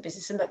benefit to the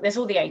business. And look, there's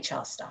all the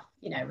HR stuff,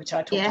 you know, which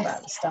I talked about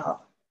at the start.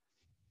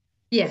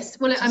 Yes,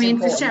 well, I mean,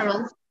 for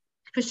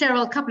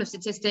Cheryl, a couple of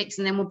statistics,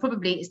 and then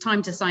it's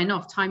time to sign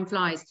off. Time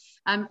flies.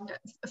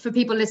 For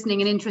people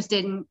listening and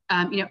interested in,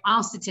 you know,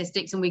 our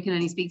statistics, and we can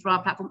only speak for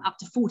our platform, up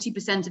to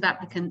 40% of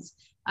applicants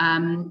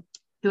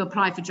who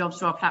apply for jobs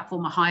through our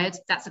platform are hired.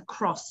 That's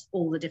across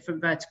all the different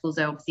verticals.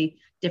 There obviously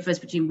differs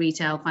between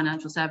retail,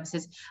 financial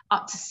services.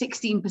 Up to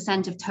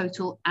 16% of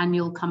total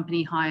annual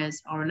company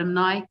hires are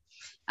alumni,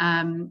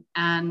 and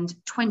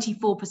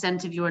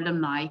 24% of your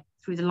alumni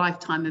through the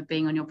lifetime of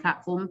being on your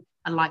platform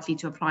are likely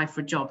to apply for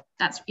a job.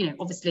 That's, you know,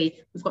 obviously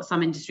we've got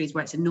some industries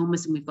where it's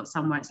enormous and we've got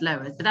some where it's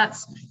lower, but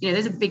that's, you know,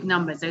 those are big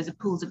numbers. Those are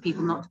pools of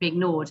people not to be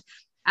ignored.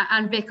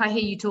 And Vic, I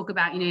hear you talk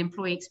about, you know,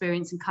 employee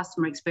experience and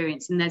customer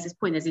experience, and there's this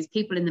point, there's these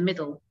people in the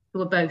middle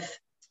who are both,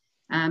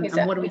 exactly.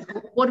 And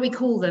what do we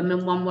call them?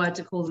 And one word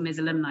to call them is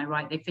alumni,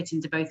 right? They fit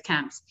into both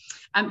camps.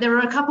 There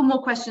are a couple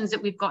more questions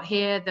that we've got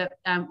here that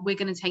we're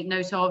going to take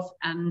note of,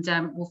 and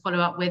we'll follow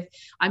up with.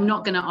 I'm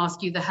not going to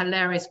ask you the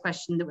hilarious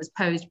question that was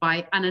posed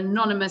by an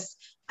anonymous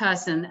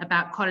person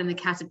about Colin the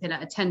Caterpillar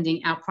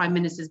attending our Prime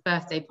Minister's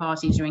birthday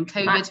party during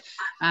COVID.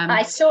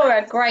 I saw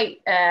a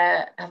great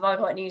have I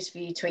got news for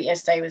you tweet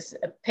yesterday, was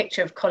a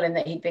picture of Colin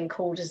that he'd been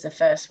called as the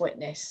first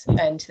witness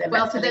into the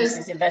Met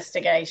Police's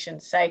investigation.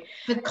 So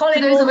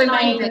Colin will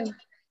remain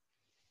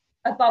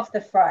above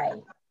the fray.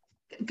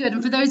 Good.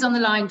 And for those on the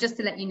line, just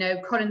to let you know,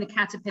 Colin the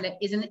Caterpillar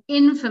is an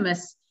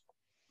infamous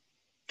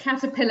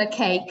caterpillar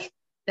cake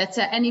that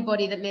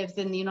anybody that lives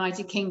in the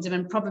United Kingdom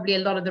and probably a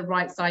lot of the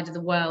right side of the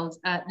world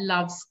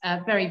loves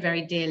very,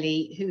 very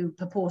dearly, who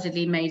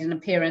purportedly made an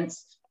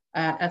appearance,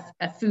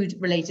 a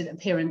food-related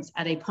appearance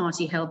at a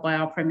party held by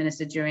our Prime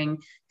Minister during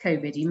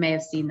COVID. You may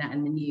have seen that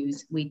in the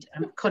news.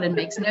 Colin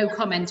makes no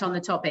comment on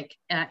the topic.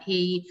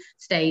 He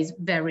stays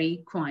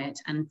very quiet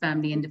and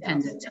firmly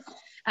independent.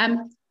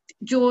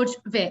 George,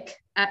 Vic,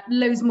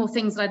 loads more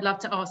things I'd love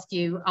to ask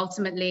you.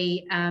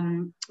 Ultimately,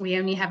 we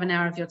only have an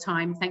hour of your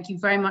time. Thank you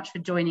very much for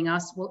joining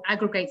us. We'll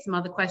aggregate some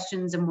other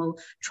questions and we'll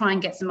try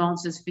and get some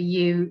answers for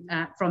you,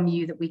 from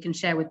you, that we can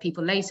share with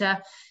people later.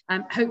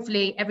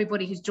 Hopefully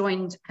everybody who's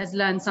joined has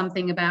learned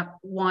something about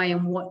why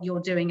and what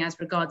you're doing as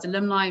regards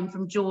alumni, and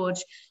from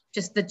George,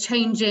 just the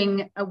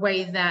changing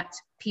way that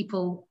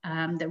people,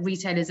 that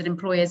retailers and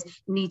employers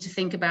need to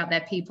think about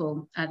their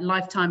people,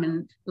 lifetime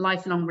and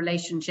lifelong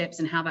relationships,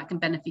 and how that can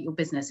benefit your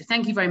business. So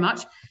thank you very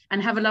much,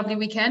 and have a lovely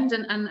weekend,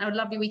 and a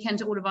lovely weekend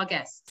to all of our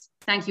guests.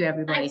 Thank you,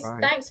 everybody.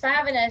 Thanks for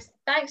having us.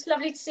 Thanks,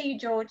 lovely to see you,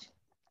 George.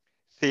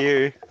 See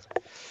you.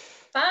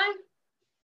 Bye.